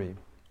Jagannath Puri.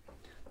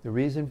 The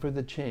reason for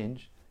the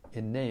change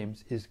in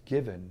names is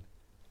given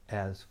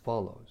as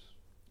follows.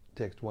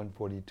 Text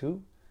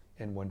 142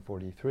 and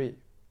 143.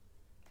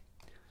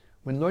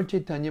 When Lord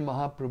Chaitanya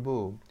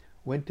Mahaprabhu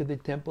went to the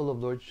temple of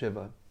Lord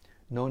Shiva,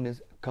 known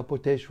as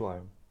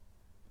Kapoteshwar,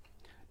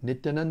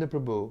 Nityananda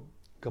Prabhu,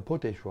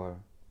 Kapoteshwar,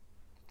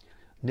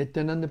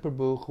 Nityananda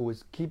Prabhu, who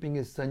was keeping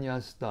his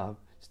sannyas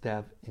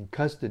staff in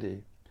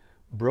custody,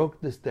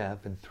 broke the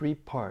staff in 3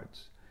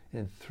 parts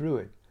and threw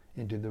it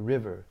into the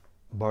river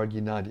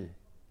Bargi Nadi.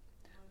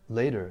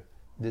 Later,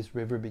 this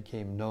river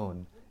became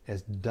known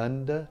as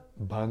Danda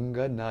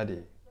Bhanga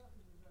Nadi.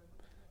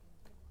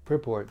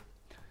 Purport: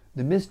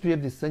 the mystery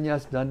of the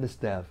sannyas danda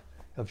staff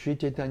of Sri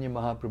Chaitanya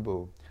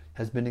Mahaprabhu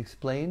has been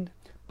explained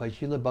by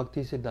Srila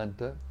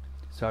Bhaktisiddhanta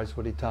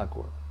Saraswati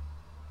Thakur.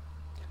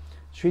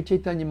 Sri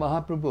Chaitanya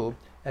Mahaprabhu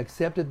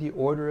accepted the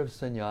order of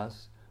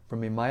sannyas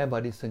from a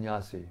Mayavadi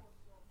sannyasi.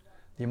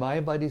 The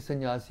Mayavadi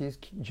sannyasis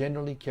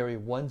generally carry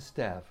 1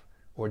 staff,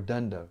 or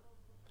danda.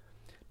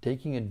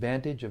 Taking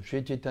advantage of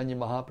Sri Chaitanya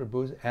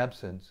Mahaprabhu's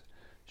absence,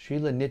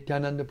 Srila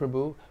Nityananda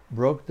Prabhu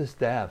broke the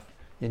staff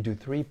into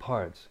 3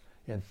 parts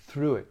and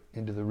threw it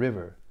into the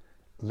river,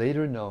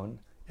 later known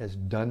as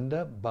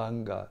Danda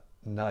Bhanga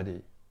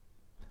Nadi.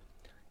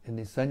 In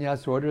the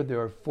sannyas order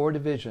there are 4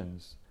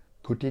 divisions: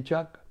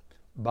 Kutichak,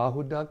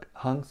 Bahudak,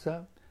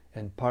 Hangsa,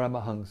 and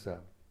Paramahansa.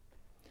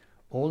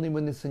 Only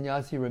when the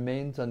sannyasi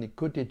remains on the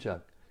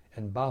Kutichak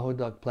and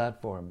Bahudak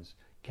platforms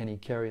can he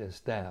carry a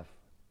staff.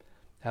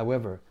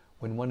 However,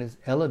 when one is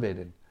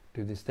elevated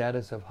to the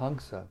status of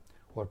Hangsa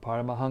or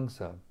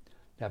Paramahansa,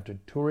 after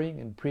touring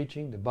and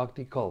preaching the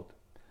bhakti cult,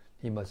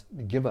 he must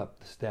give up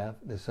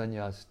the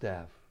sannyas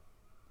staff.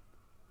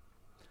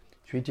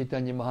 Sri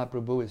Chaitanya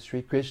Mahaprabhu is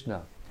Sri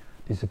Krishna,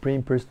 the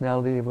Supreme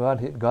Personality of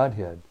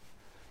Godhead.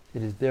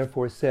 It is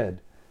therefore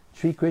said,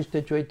 Sri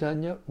Krishna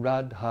Chaitanya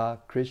Radha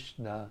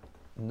Krishna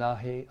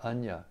Nahe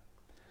Anya.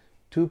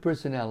 2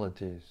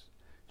 personalities,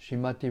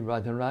 Srimati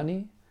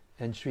Radharani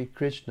and Sri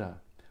Krishna,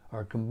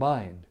 are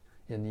combined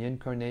in the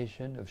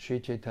incarnation of Sri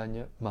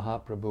Chaitanya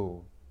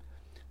Mahaprabhu.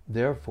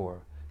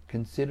 Therefore,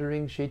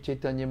 considering Sri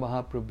Chaitanya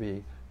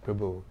Mahaprabhu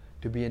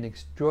to be an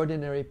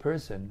extraordinary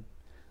person,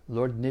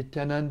 Lord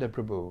Nityananda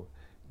Prabhu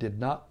did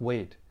not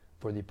wait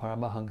for the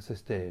Paramahansa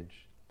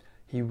stage.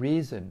 He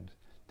reasoned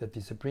that the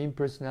Supreme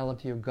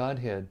Personality of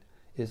Godhead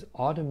is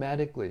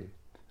automatically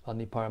on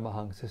the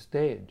Paramahansa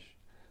stage.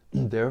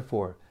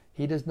 Therefore,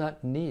 he does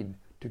not need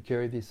to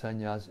carry the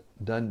sannyas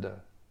danda.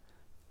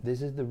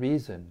 This is the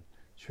reason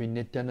Sri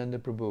Nityananda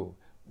Prabhu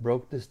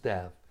broke the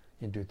staff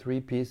into 3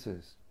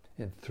 pieces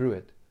and threw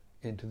it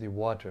into the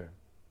water.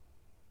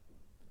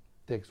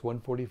 Text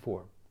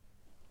 144.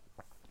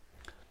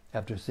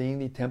 After seeing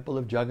the temple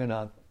of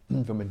Jagannath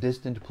from a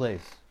distant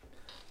place,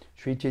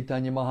 Sri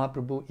Chaitanya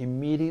Mahaprabhu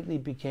immediately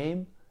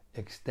became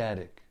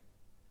ecstatic.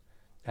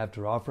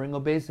 After offering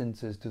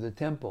obeisances to the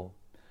temple,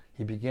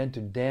 he began to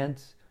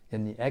dance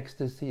in the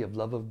ecstasy of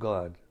love of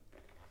God.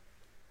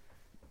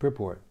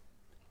 Purport: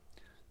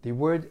 the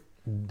word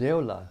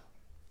Deola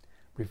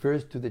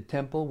refers to the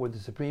temple where the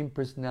Supreme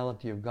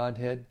Personality of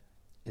Godhead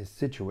is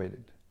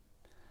situated.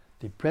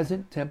 The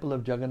present temple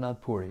of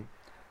Jagannath Puri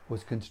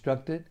was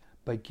constructed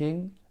by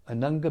King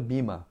Ananga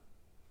Bhima.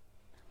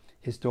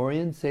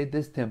 Historians say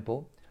this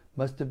temple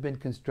must have been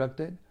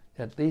constructed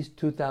at least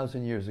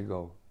 2,000 years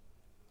ago.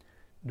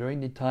 During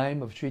the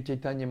time of Sri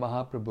Chaitanya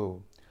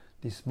Mahaprabhu,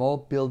 the small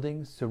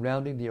buildings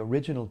surrounding the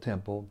original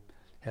temple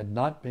had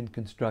not been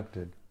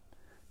constructed,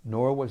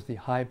 nor was the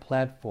high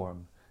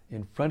platform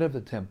in front of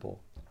the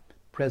temple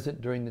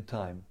present during the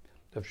time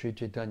of Sri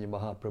Chaitanya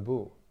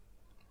Mahaprabhu.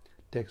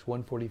 Text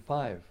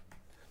 145.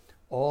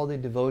 All the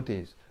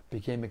devotees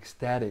became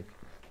ecstatic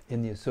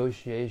in the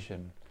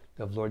association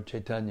of Lord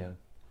Chaitanya,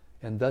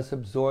 and thus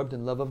absorbed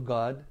in love of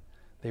God,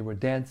 they were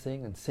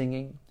dancing and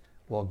singing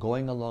while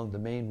going along the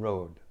main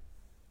road.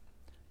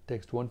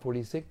 Text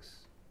 146.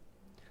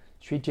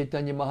 Sri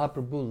Chaitanya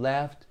Mahaprabhu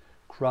laughed,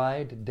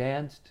 cried,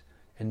 danced,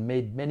 and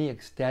made many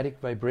ecstatic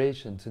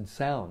vibrations and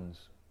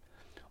sounds.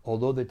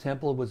 Although the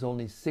temple was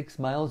only 6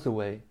 miles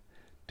away,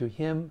 to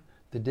him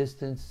the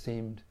distance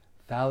seemed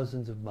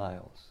thousands of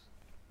miles.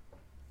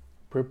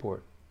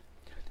 Purport: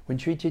 when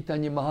Sri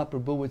Chaitanya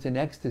Mahaprabhu was in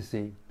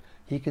ecstasy,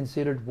 he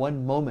considered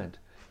one moment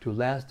to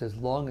last as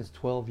long as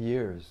 12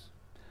 years.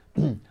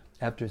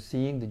 After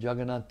seeing the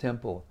Jagannath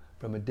temple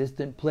from a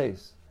distant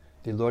place,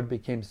 the Lord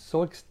became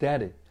so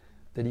ecstatic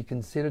that he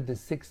considered the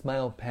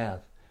 6-mile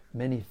path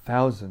many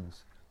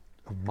thousands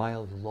of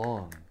miles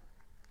long.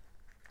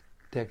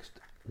 Text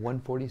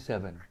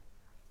 147.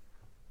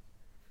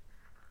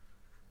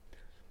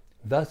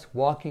 Thus,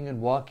 walking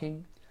and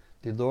walking,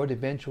 the Lord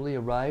eventually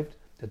arrived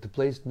at the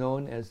place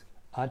known as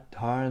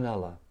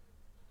Ataranala.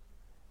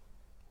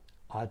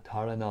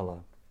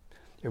 Ataranala.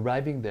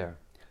 Arriving there,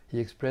 he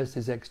expressed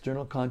his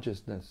external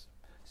consciousness,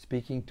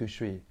 speaking to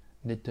Sri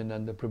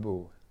Nityananda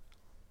Prabhu.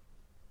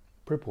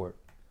 Purport.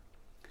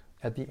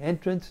 At the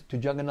entrance to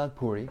Jagannath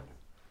Puri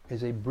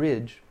is a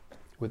bridge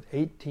with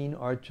 18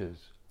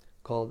 arches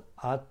called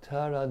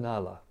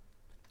Ataranala.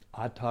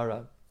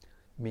 Atara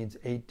means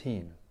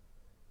 18.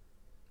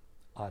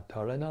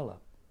 Ataranala.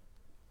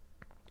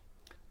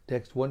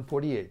 Text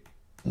 148.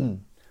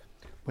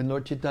 When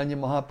Lord Chaitanya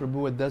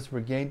Mahaprabhu had thus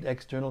regained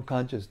external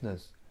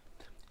consciousness,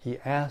 he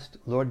asked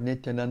Lord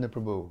Nityananda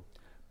Prabhu,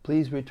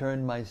 "Please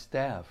return my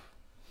staff."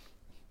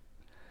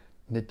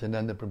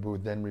 Nityananda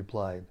Prabhu then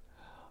replied,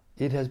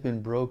 "It has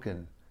been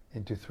broken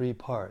into 3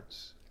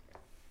 parts."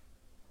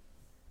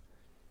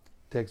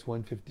 Text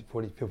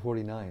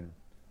 149.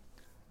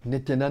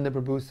 Nityananda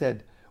Prabhu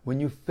said, "When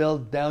you fell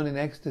down in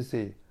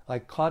ecstasy, I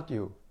caught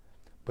you,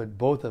 but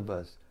both of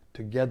us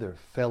together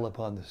fell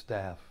upon the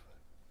staff."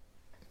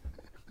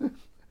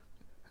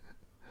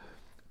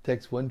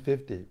 Text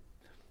 150.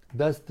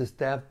 Thus the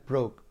staff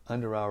broke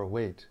under our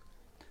weight.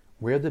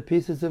 Where the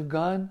pieces have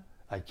gone,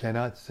 I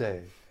cannot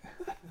say.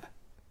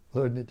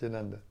 Lord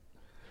Nityananda.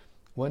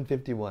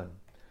 151.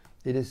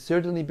 It is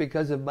certainly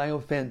because of my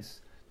offense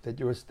that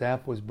your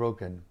staff was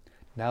broken.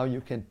 Now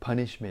you can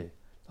punish me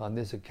on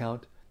this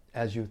account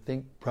as you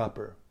think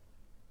proper.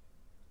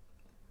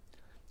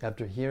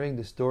 After hearing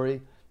the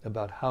story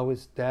about how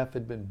his staff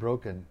had been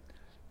broken,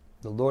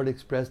 the Lord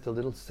expressed a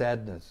little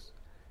sadness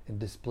and,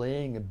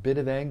 displaying a bit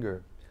of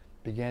anger,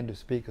 began to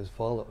speak as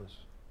follows.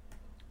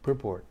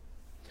 Purport.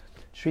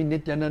 Sri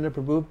Nityananda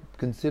Prabhu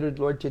considered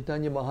Lord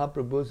Chaitanya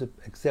Mahaprabhu's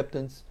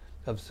acceptance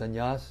of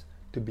sannyas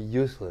to be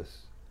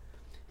useless.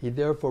 He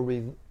therefore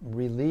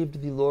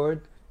relieved the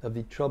Lord of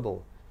the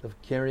trouble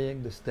of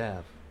carrying the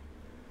staff.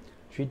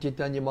 Sri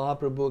Chaitanya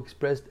Mahaprabhu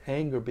expressed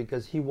anger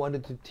because he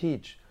wanted to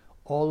teach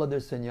all other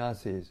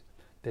sannyasis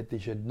that they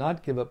should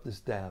not give up the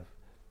staff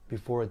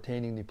before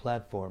attaining the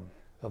platform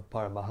of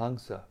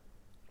Paramahansa.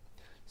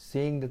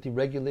 Seeing that the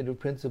regulative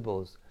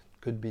principles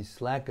could be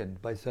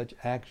slackened by such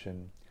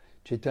action,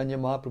 Chaitanya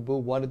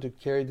Mahaprabhu wanted to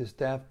carry the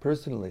staff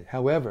personally.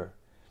 However,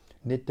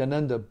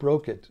 Nityananda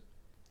broke it.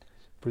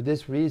 For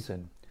this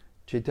reason,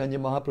 Chaitanya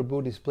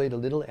Mahaprabhu displayed a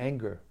little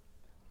anger.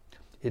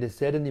 It is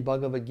said in the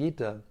Bhagavad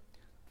Gita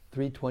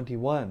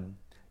 3:21,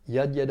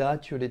 Yad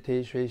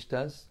yadachurite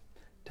shreshtas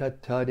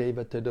tat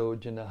tadeva tado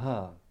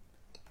janaha.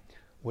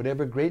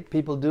 Whatever great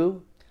people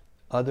do,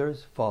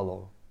 others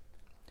follow.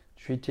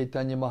 Sri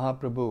Chaitanya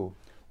Mahaprabhu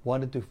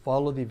wanted to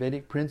follow the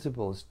Vedic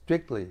principles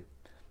strictly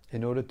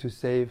in order to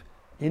save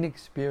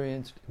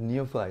inexperienced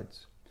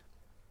neophytes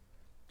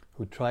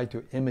who try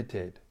to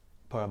imitate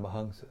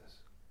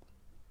Paramahansas.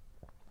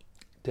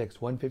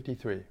 Text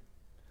 153.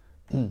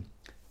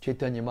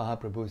 Chaitanya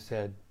Mahaprabhu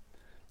said,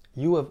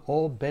 "You have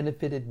all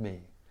benefited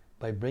me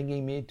by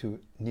bringing me to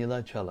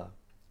Nilachala.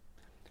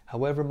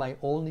 However, my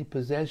only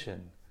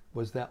possession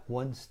was that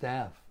one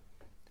staff,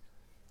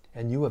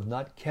 and you have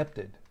not kept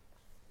it."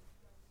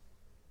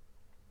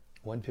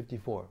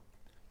 154.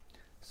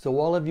 So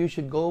all of you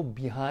should go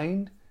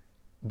before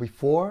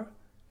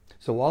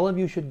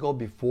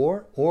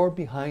or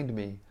behind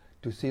me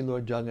to see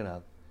Lord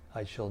Jagannath.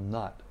 I shall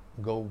not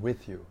go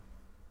with you.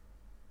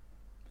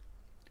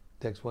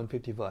 Text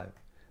 155.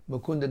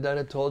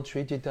 Mukundadara told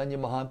Sri Chaitanya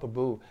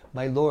Mahaprabhu,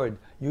 "My Lord,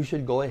 you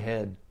should go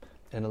ahead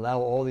and allow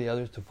all the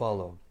others to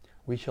follow.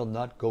 We shall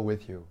not go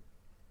with you."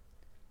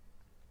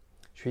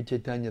 Sri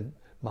Chaitanya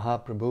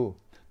Mahaprabhu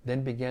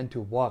then began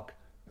to walk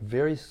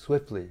very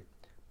swiftly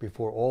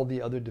before all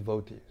the other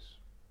devotees.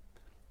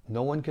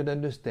 No one could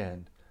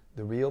understand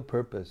the real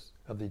purpose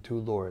of the two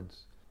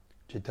lords,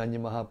 Chaitanya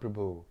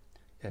Mahaprabhu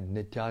and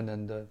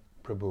Nityananda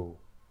Prabhu.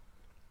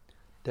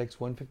 Text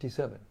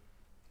 157.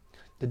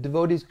 The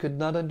devotees could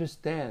not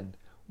understand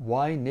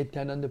why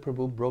Nityananda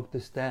Prabhu broke the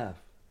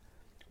staff,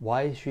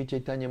 why Sri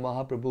Chaitanya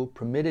Mahaprabhu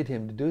permitted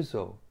him to do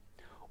so,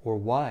 or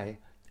why,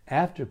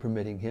 after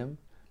permitting him,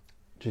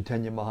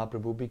 Chaitanya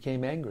Mahaprabhu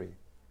became angry.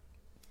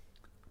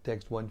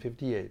 Text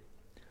 158.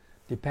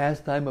 The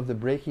pastime of the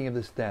breaking of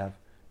the staff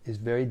is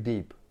very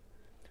deep.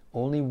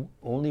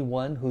 Only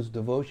one whose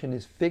devotion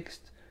is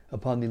fixed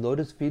upon the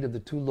lotus feet of the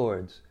two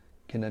lords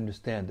can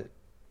understand it.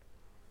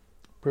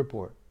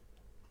 Purport.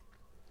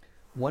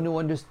 One who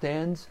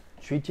understands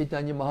Sri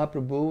Chaitanya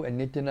Mahaprabhu and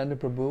Nityananda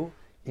Prabhu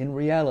in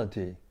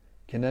reality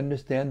can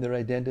understand their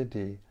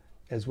identity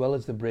as well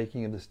as the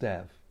breaking of the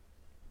staff.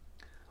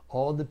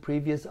 All the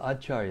previous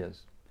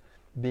acharyas,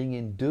 being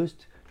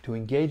induced to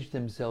engage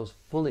themselves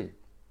fully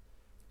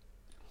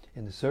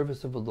in the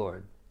service of the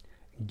Lord,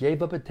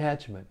 gave up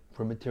attachment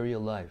for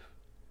material life,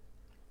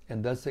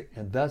 and thus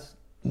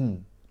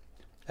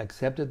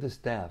accepted the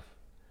staff,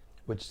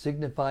 which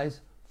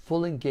signifies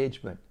full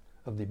engagement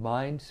of the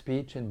mind,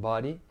 speech, and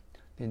body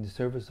in the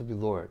service of the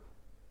Lord.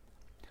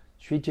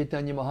 Sri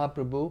Chaitanya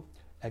Mahaprabhu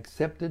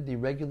accepted the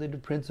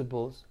regulated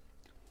principles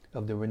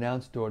of the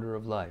renounced order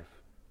of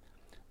life.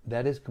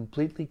 That is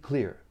completely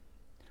clear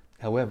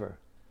However,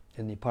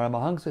 in the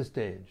Paramahansa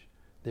stage,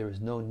 there is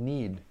no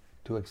need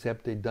to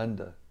accept a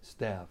danda,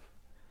 staff,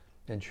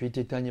 and Sri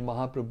Chaitanya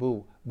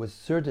Mahaprabhu was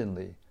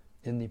certainly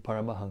in the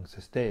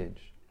Paramahansa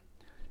stage.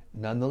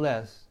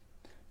 Nonetheless,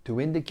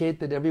 to indicate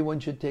that everyone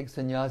should take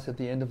sannyas at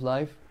the end of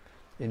life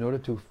in order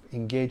to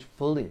engage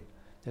fully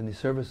in the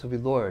service of the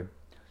Lord,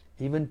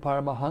 even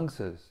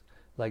Paramahansas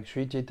like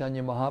Sri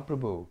Chaitanya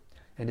Mahaprabhu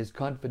and his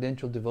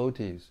confidential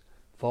devotees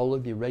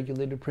followed the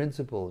regulated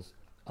principles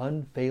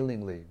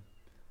unfailingly.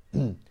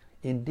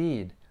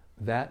 Indeed,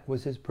 that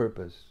was his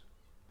purpose.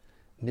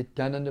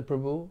 Nityananda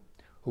Prabhu,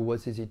 who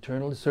was his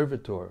eternal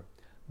servitor,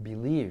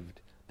 believed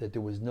that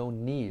there was no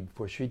need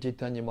for Sri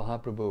Chaitanya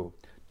Mahaprabhu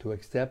to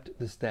accept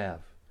the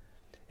staff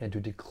and to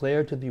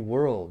declare to the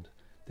world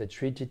that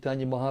Sri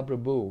Chaitanya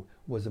Mahaprabhu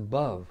was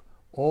above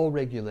all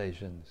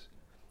regulations.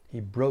 He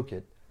broke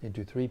it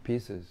into 3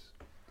 pieces.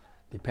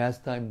 The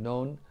pastime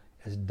known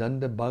as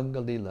Danda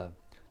Bhanga Lila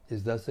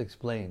is thus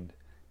explained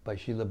by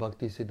Srila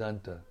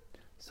Bhaktisiddhanta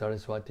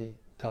Saraswati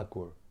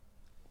Thakur.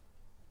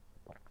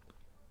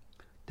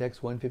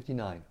 Text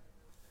 159.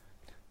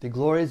 The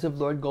glories of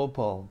Lord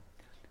Gopal,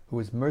 who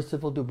is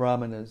merciful to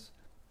Brahmanas,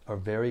 are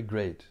very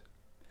great.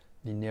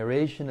 The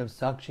narration of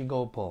Sakshi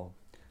Gopal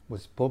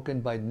was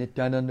spoken by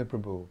Nityananda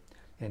Prabhu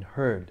and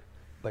heard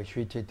by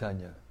Sri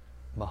Chaitanya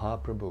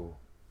Mahaprabhu.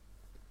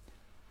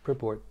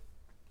 Purport.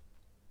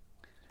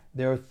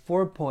 There are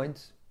 4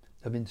 points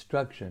of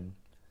instruction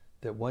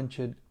one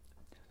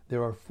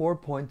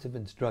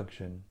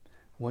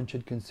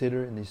should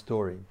consider in the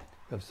story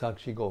of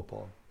Sakshi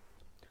Gopal.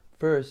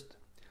 First,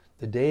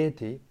 the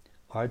deity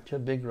Archa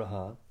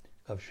Vigraha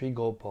of Sri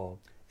Gopal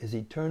is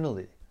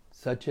eternally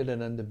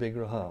Satchidananda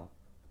Vigraha,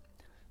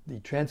 the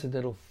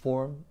transcendental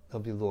form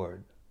of the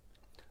Lord.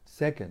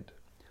 Second,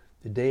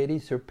 the deity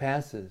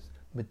surpasses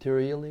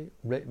material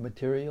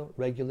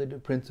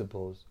regulated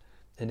principles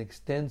and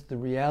extends the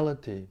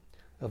reality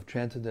of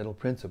transcendental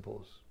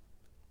principles.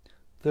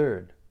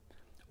 Third,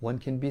 one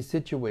can be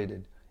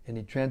situated in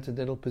a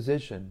transcendental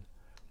position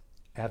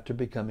after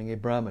becoming a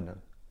Brahmana.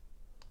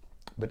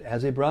 But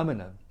as a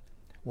Brahmana,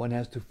 one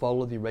has to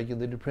follow the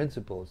regulated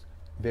principles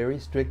very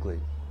strictly.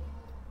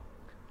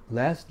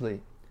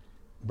 Lastly,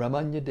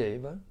 Brahmanya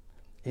Deva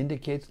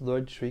indicates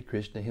Lord Sri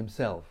Krishna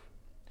himself,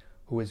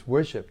 who is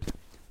worshipped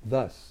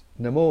thus: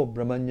 Namo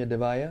Brahmanya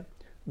Devaya,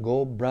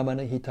 Go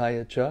Brahmana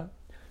Hitaya Cha,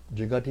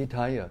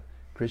 Jagatitaya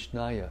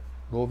Krishnaya,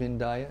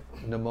 Govindaya,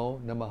 Namo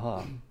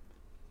Namaha.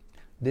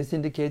 This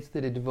indicates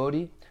that a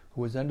devotee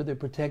who is under the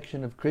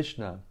protection of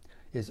Krishna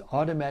is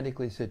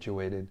automatically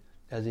situated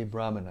as a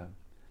Brahmana,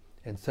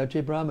 and such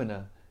a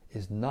Brahmana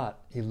is not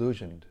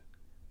illusioned.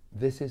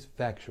 This is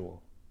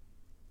factual.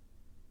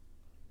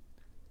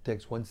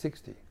 Text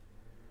 160.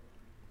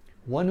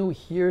 One who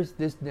hears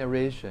this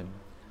narration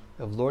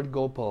of Lord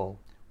Gopal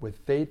with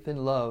faith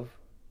and love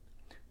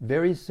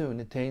very soon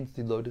attains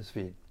the lotus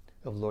feet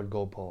of Lord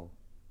Gopal.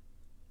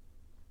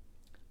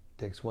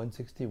 Text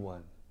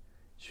 161.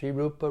 Sri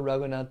Rupa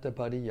Raghunatha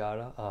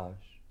Padiyara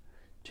Ash,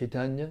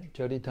 Chaitanya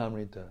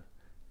Charitamrita,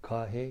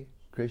 Kahe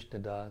Krishna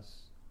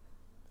Das.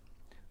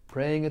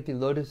 Praying at the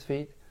lotus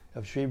feet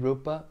of Sri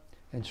Rupa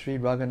and Sri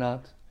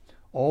Raghunath,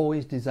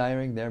 always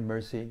desiring their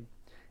mercy,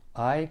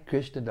 I,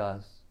 Krishna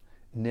Das,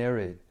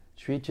 narrate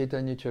Sri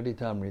Chaitanya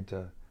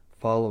Charitamrita,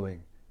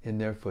 following in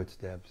their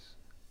footsteps.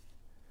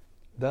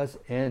 Thus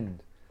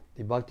end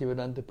the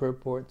Bhaktivedanta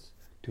purports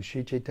to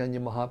Sri Chaitanya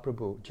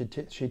Mahaprabhu,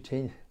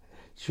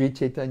 Sri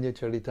Chaitanya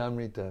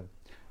Charitamrita,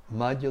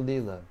 Madhya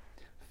Lila,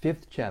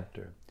 5th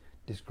chapter,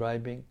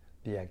 describing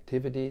the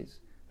activities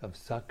of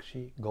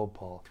Sakshi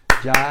Gopal.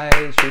 Jai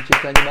Sri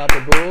Chaitanya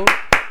Mahaprabhu,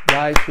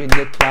 Jai Sri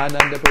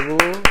Nityananda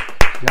Prabhu,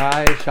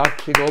 Jai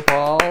Sakshi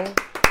Gopal,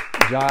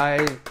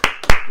 Jai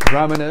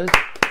Brahmanas,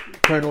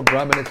 Colonel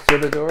Brahmana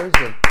servitors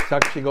of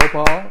Sakshi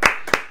Gopal,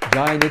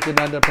 Jai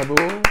Nityananda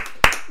Prabhu,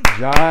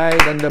 Jai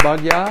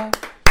Dandabhagya,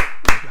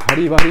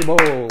 Hari Hari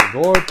Bol,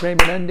 Gaur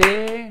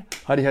Premanande,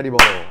 Hari Hari Bol.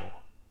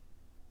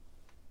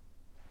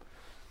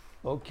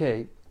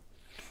 Okay,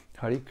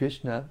 Hare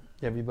Krishna,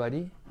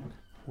 everybody.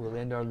 We'll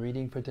end our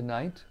reading for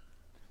tonight,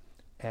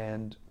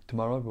 and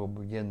tomorrow we'll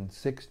begin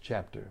 6th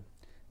chapter,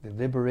 the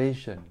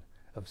liberation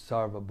of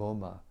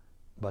Sarvabhauma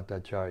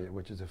Bhattacharya,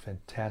 which is a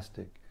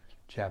fantastic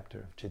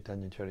chapter of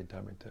Chaitanya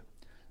Charitamrita.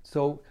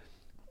 So,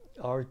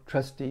 our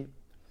trustee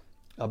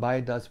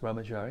Abhay Das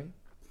Brahmachari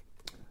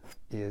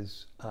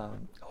is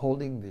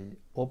holding the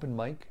open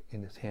mic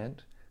in his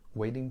hand,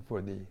 waiting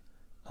for the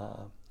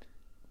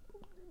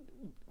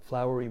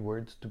flowery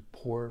words to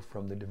pour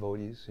from the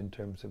devotees in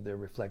terms of their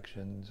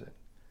reflections and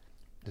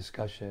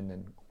discussion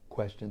and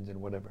questions and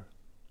whatever.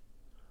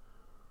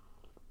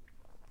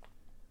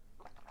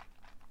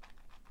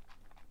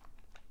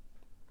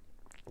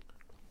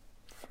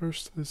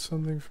 First is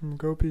something from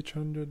Gopi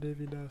Chandra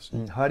Devi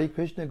Dasi. Hare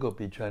Krishna,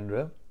 Gopi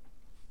Chandra.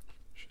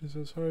 She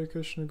says, Hare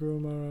Krishna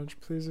Guru Maharaj,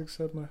 please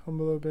accept my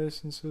humble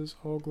obeisances,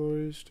 all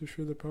glories to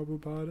Srila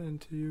Prabhupada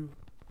and to you.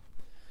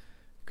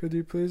 Could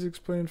you please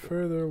explain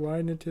further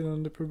why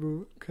Nityananda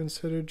Prabhu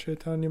considered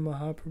Chaitanya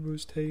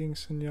Mahaprabhu's taking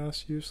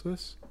sannyas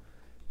useless?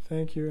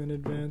 Thank you in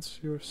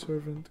advance, your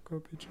servant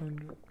Gopi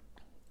Chandra.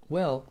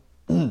 Well,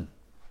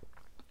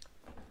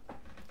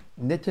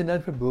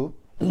 Nityananda Prabhu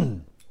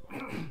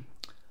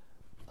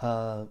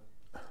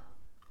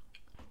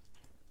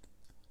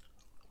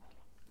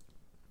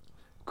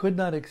could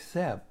not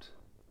accept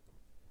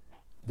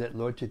that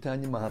Lord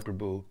Chaitanya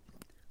Mahaprabhu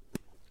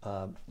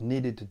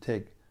needed to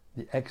take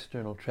the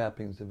external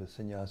trappings of a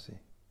sannyasi,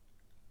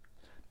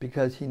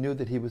 because he knew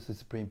that he was the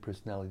Supreme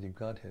Personality of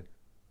Godhead.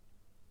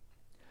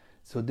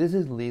 So this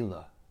is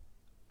Leela.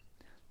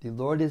 The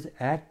Lord is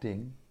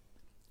acting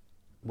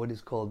what is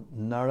called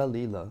Nara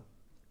Leela,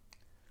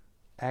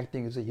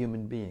 acting as a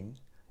human being,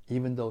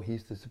 even though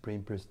he's the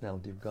Supreme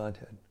Personality of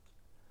Godhead.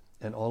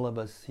 And all of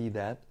us see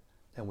that,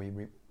 and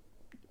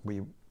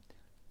we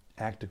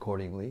act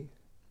accordingly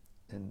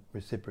and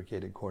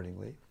reciprocate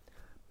accordingly.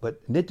 But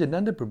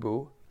Nityananda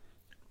Prabhu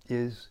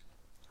is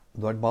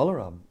Lord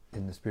Balaram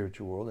in the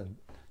spiritual world, and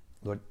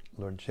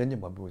Lord Chaitanya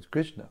Mahaprabhu is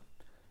Krishna.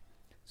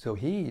 So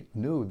he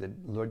knew that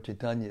Lord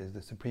Chaitanya is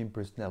the Supreme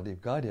Personality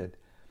of Godhead.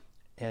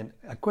 And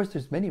of course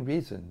there's many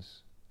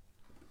reasons.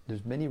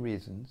 There's many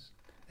reasons,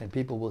 and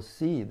people will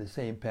see the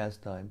same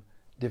pastime,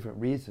 different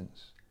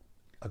reasons,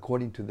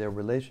 according to their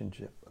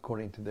relationship,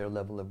 according to their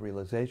level of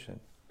realization.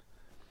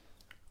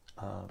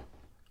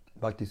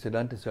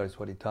 Bhaktisiddhanta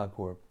Saraswati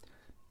Thakur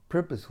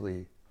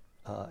purposely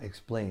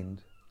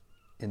explained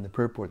in the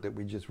purport that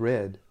we just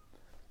read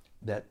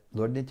that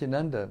Lord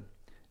Nityananda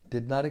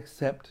did not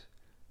accept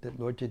that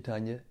Lord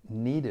Chaitanya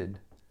needed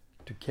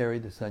to carry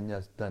the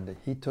sannyas danda.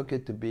 He took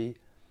it to be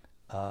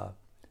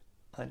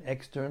an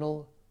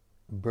external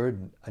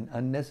burden, an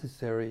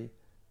unnecessary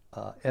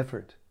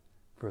effort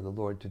for the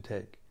Lord to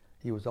take.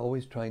 He was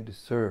always trying to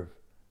serve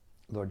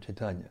Lord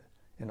Chaitanya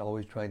and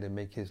always trying to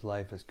make his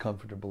life as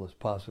comfortable as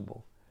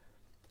possible.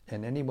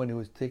 And anyone who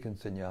has taken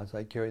sannyas,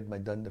 I carried my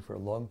danda for a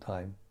long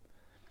time,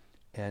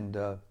 and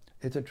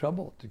it's a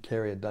trouble to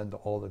carry a danda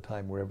all the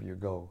time wherever you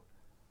go,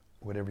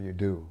 whatever you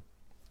do.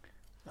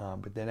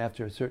 But then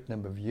after a certain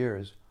number of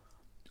years,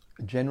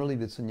 generally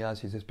the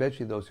sannyasis,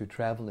 especially those who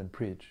travel and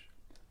preach,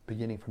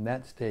 beginning from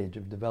that stage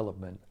of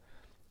development,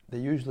 they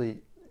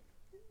usually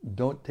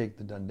don't take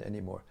the danda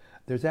anymore.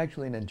 There's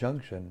actually an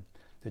injunction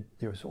that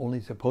you're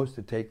only supposed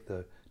to take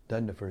the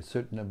danda for a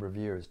certain number of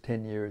years,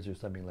 10 years or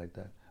something like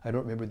that. I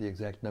don't remember the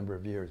exact number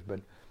of years,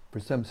 but for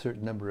some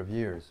certain number of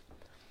years.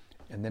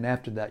 And then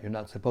after that, you're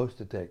not supposed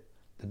to take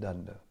the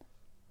danda.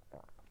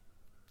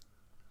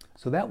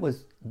 So that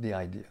was the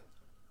idea.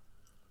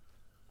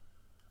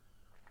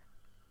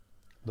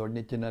 Lord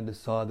Nityananda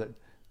saw that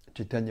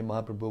Chaitanya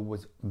Mahaprabhu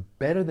was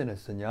better than a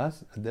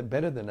sannyasa,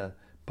 better than a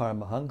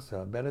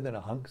paramahansa, better than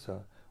a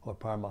hansa or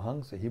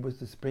paramahansa. He was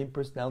the Supreme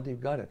Personality of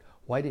Godhead.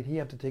 Why did he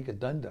have to take a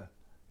danda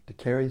to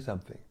carry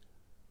something?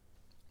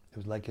 It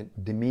was like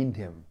it demeaned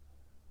him.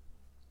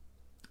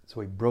 So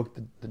he broke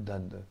the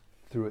danda,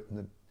 threw it in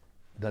the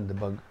danda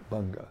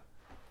bhanga,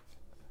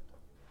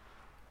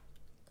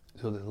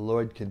 so that the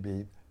Lord could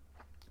be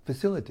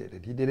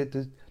facilitated. He did it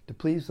to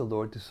please the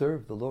Lord, to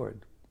serve the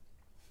Lord.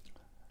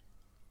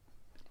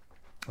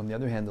 On the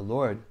other hand, the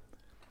Lord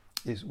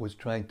was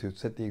trying to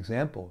set the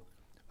example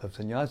of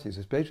sannyasis,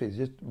 especially he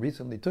just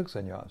recently took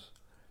sannyas.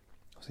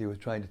 So he was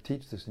trying to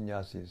teach the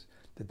sannyasis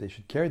that they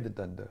should carry the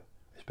danda,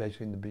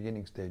 especially in the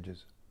beginning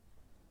stages.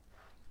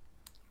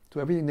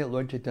 So everything that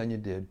Lord Chaitanya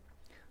did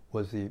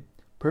was the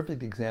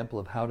perfect example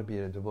of how to be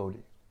a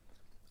devotee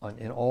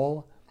in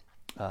all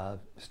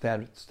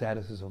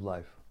statuses of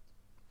life.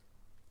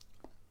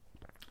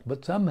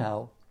 But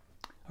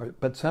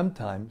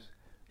sometimes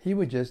he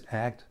would just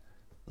act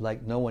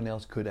like no one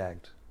else could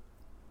act.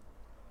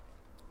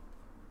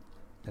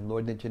 And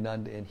Lord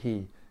Nityananda and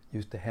he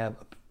used to have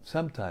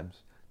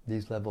sometimes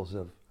these levels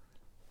of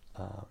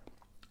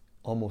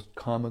almost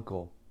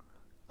comical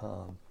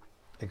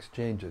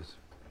exchanges.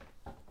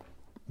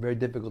 Very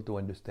difficult to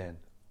understand.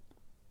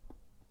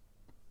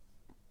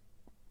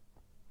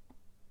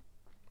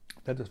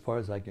 That's as far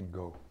as I can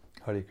go.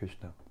 Hare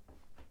Krishna.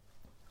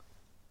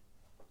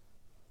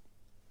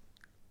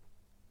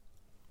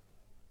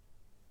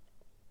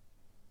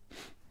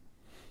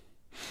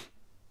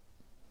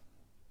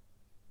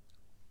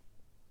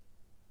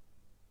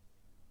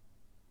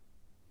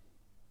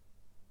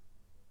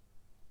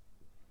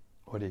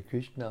 Hare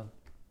Krishna.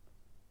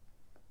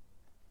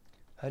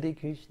 Hare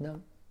Krishna.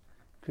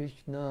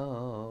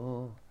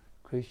 Krishna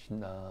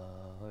Krishna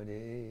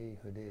Hare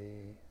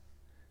Hare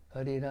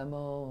Hare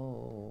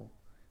Rama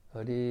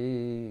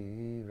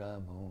Hare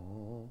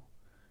Rama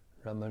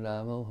Rama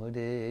Rama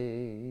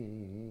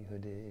Hare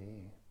Hare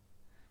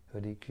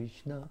Hare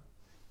Krishna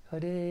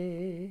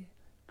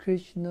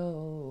Krishna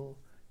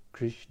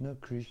Krishna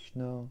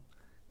Krishna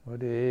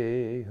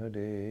Hare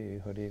Hare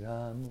Hare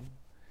Rama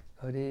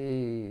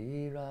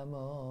Hare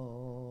Rama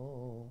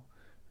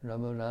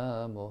Rama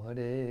Rama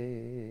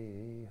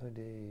Hare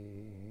Hare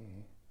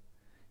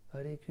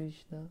Hare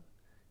Krishna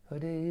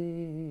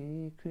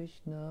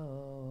Krishna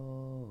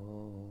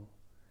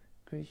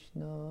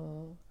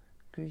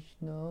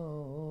Krishna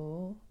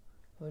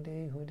Hare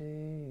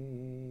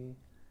Hare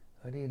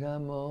Hare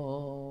Rama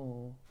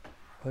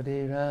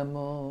Hare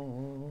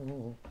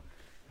Ramo,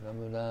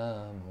 Rama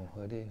Ramo,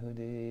 Hare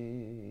Hare.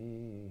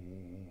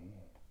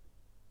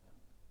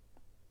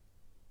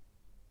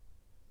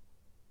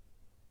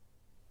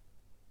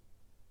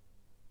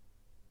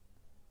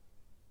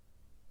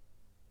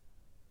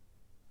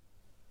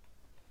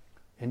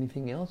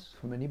 Anything else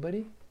from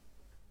anybody?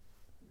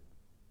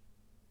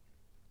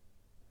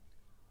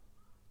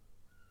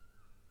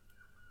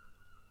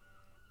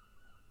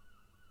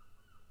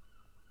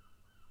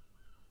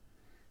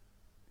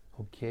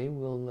 Okay,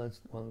 well,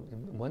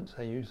 once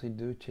I usually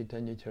do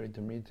Chaitanya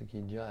Charitamrita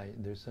Ki Jai,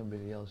 there's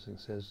somebody else that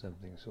says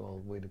something, so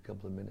I'll wait a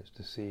couple of minutes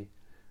to see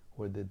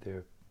whether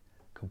they're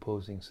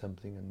composing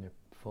something on their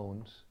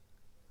phones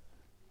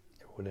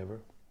or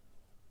whatever.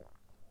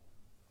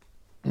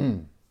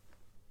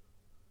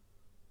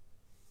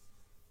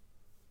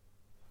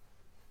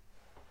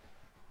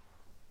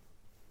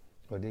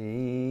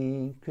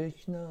 Hare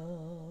Krishna,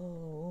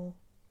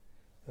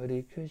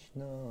 Hare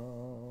Krishna,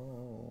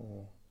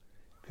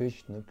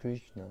 Krishna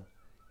Krishna,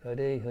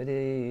 Hare Hare,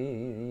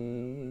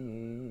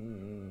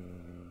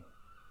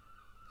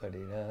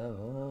 Hare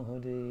Rama,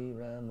 Hare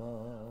Rama,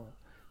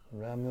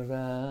 Rama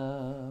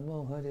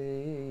Rama,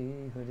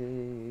 Hare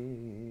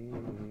Hare.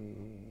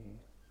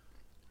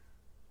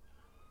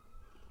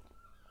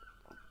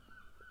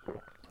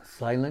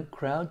 Silent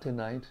crowd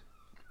tonight.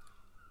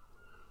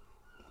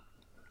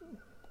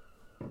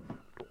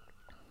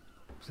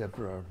 Except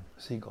for our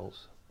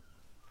seagulls.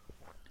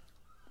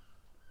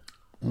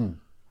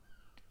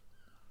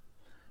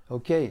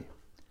 Okay,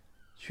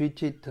 Sri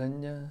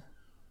Chaitanya,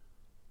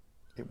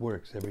 it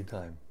works every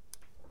time.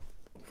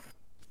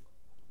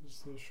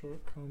 This is a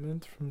short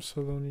comment from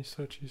Saloni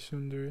Sachi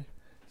Sundari.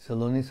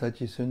 Saloni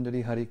Sachi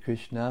Sundari, Hare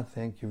Krishna,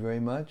 thank you very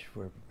much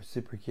for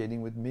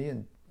reciprocating with me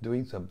and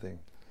doing something.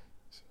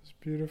 This is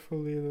beautiful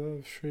Leela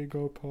of Sri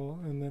Gopal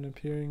and then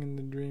appearing in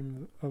the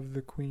dream of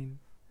the Queen.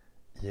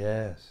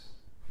 Yes.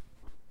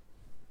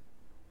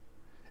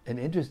 And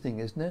interesting,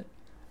 isn't it?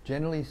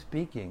 Generally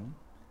speaking,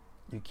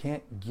 you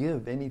can't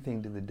give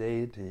anything to the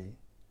deity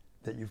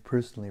that you've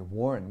personally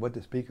worn. What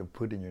to speak of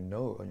put in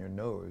on your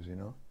nose, you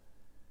know?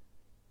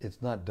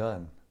 It's not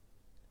done.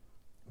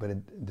 But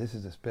this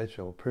is a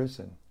special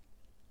person,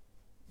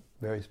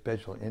 very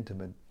special,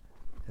 intimate,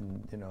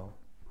 and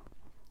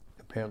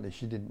apparently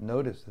she didn't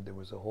notice that there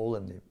was a hole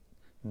in the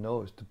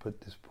nose to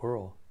put this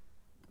pearl.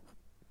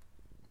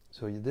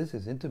 So this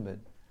is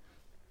intimate.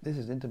 This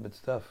is intimate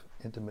stuff,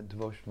 intimate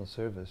devotional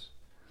service.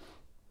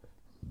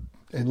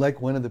 And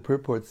like one of the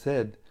purports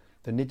said,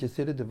 the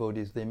Nityasiddha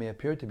devotees, they may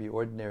appear to be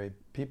ordinary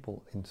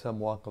people in some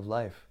walk of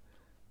life,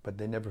 but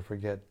they never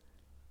forget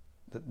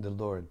the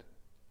Lord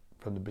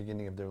from the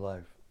beginning of their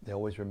life. They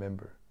always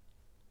remember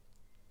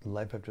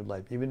life after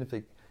life. Even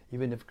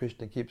if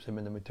Krishna keeps them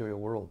in the material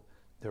world,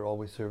 they're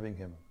always serving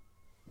him,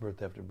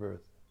 birth after birth.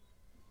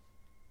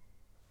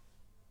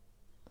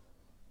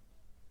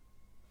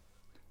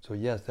 So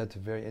yes, that's a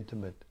very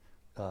intimate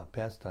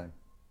pastime.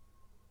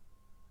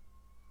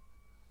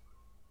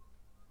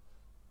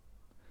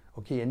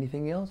 Okay,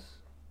 anything else?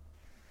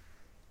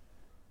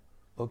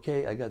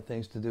 Okay, I got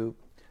things to do.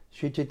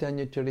 Sri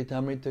Chaitanya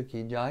Charitamrita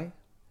Ki Jai,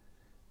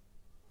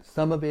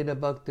 Samaveda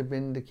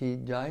Bhaktivinoda Ki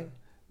Jai,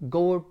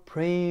 Gaur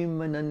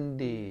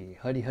Premanandi,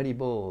 Hari Hari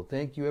Bol.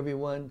 Thank you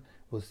everyone.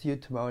 We'll see you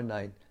tomorrow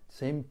night.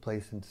 Same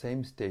place and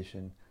same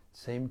station,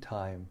 same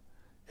time.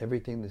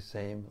 Everything the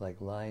same, like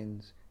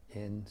lines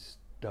in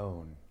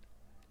stone.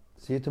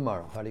 See you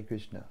tomorrow. Hare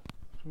Krishna.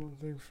 One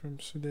thing from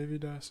Sudevi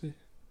Dasi.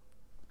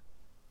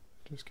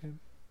 Just came.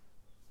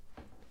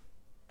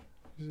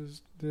 He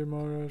says, Dear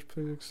Maharaj,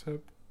 please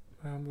accept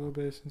my humble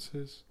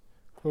obeisances.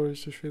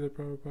 Glories to Srila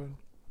Prabhupada.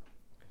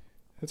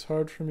 It's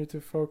hard for me to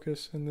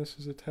focus, and this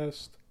is a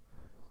test.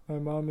 My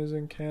mom is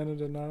in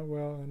Canada not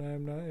well, and I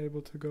am not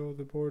able to go.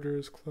 The border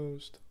is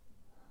closed.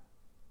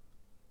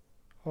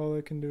 All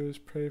I can do is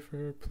pray for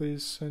her.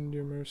 Please send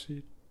your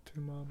mercy to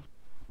Mom.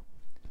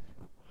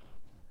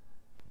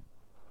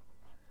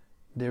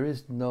 There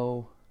is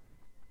no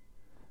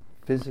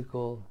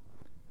physical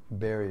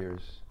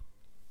barriers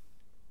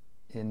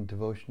in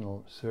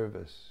devotional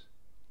service.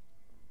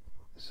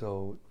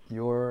 So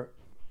your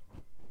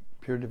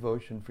pure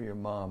devotion for your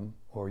mom,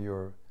 or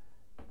your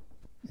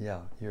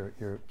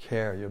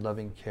care, your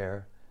loving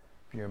care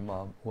for your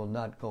mom will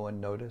not go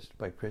unnoticed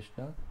by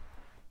Krishna,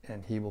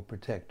 and he will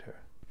protect her.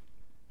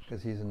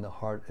 Because he's in the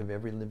heart of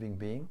every living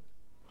being,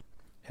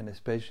 and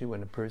especially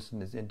when a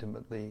person is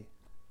intimately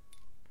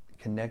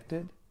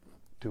connected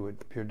to a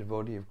pure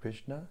devotee of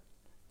Krishna,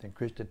 then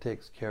Krishna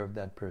takes care of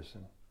that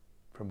person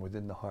from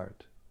within the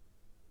heart.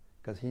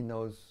 Because he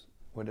knows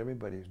what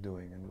everybody's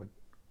doing, and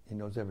he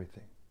knows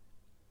everything.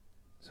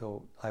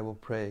 So I will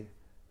pray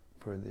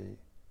for the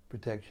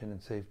protection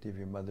and safety of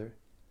your mother,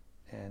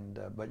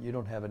 but you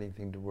don't have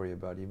anything to worry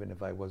about, even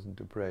if I wasn't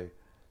to pray.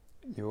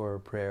 Your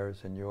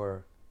prayers and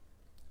your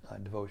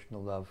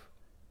devotional love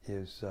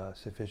is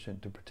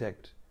sufficient to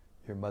protect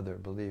your mother,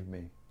 believe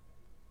me.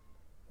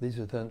 These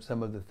are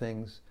some of the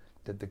things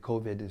that the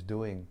COVID is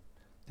doing,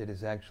 that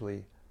is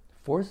actually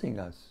forcing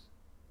us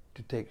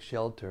to take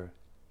shelter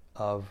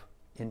of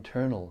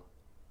internal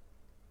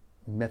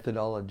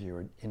methodology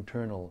or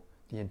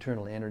the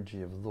internal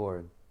energy of the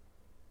Lord.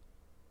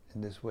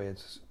 In this way,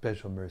 it's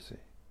special mercy.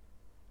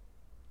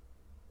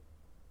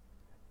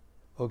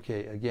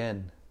 Okay,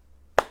 again,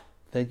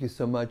 thank you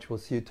so much. We'll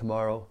see you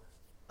tomorrow.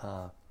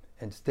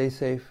 And stay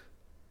safe,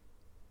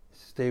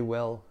 stay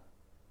well,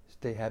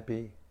 stay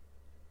happy.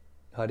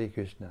 Hare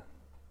Krishna.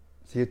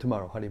 See you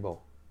tomorrow. Haribol.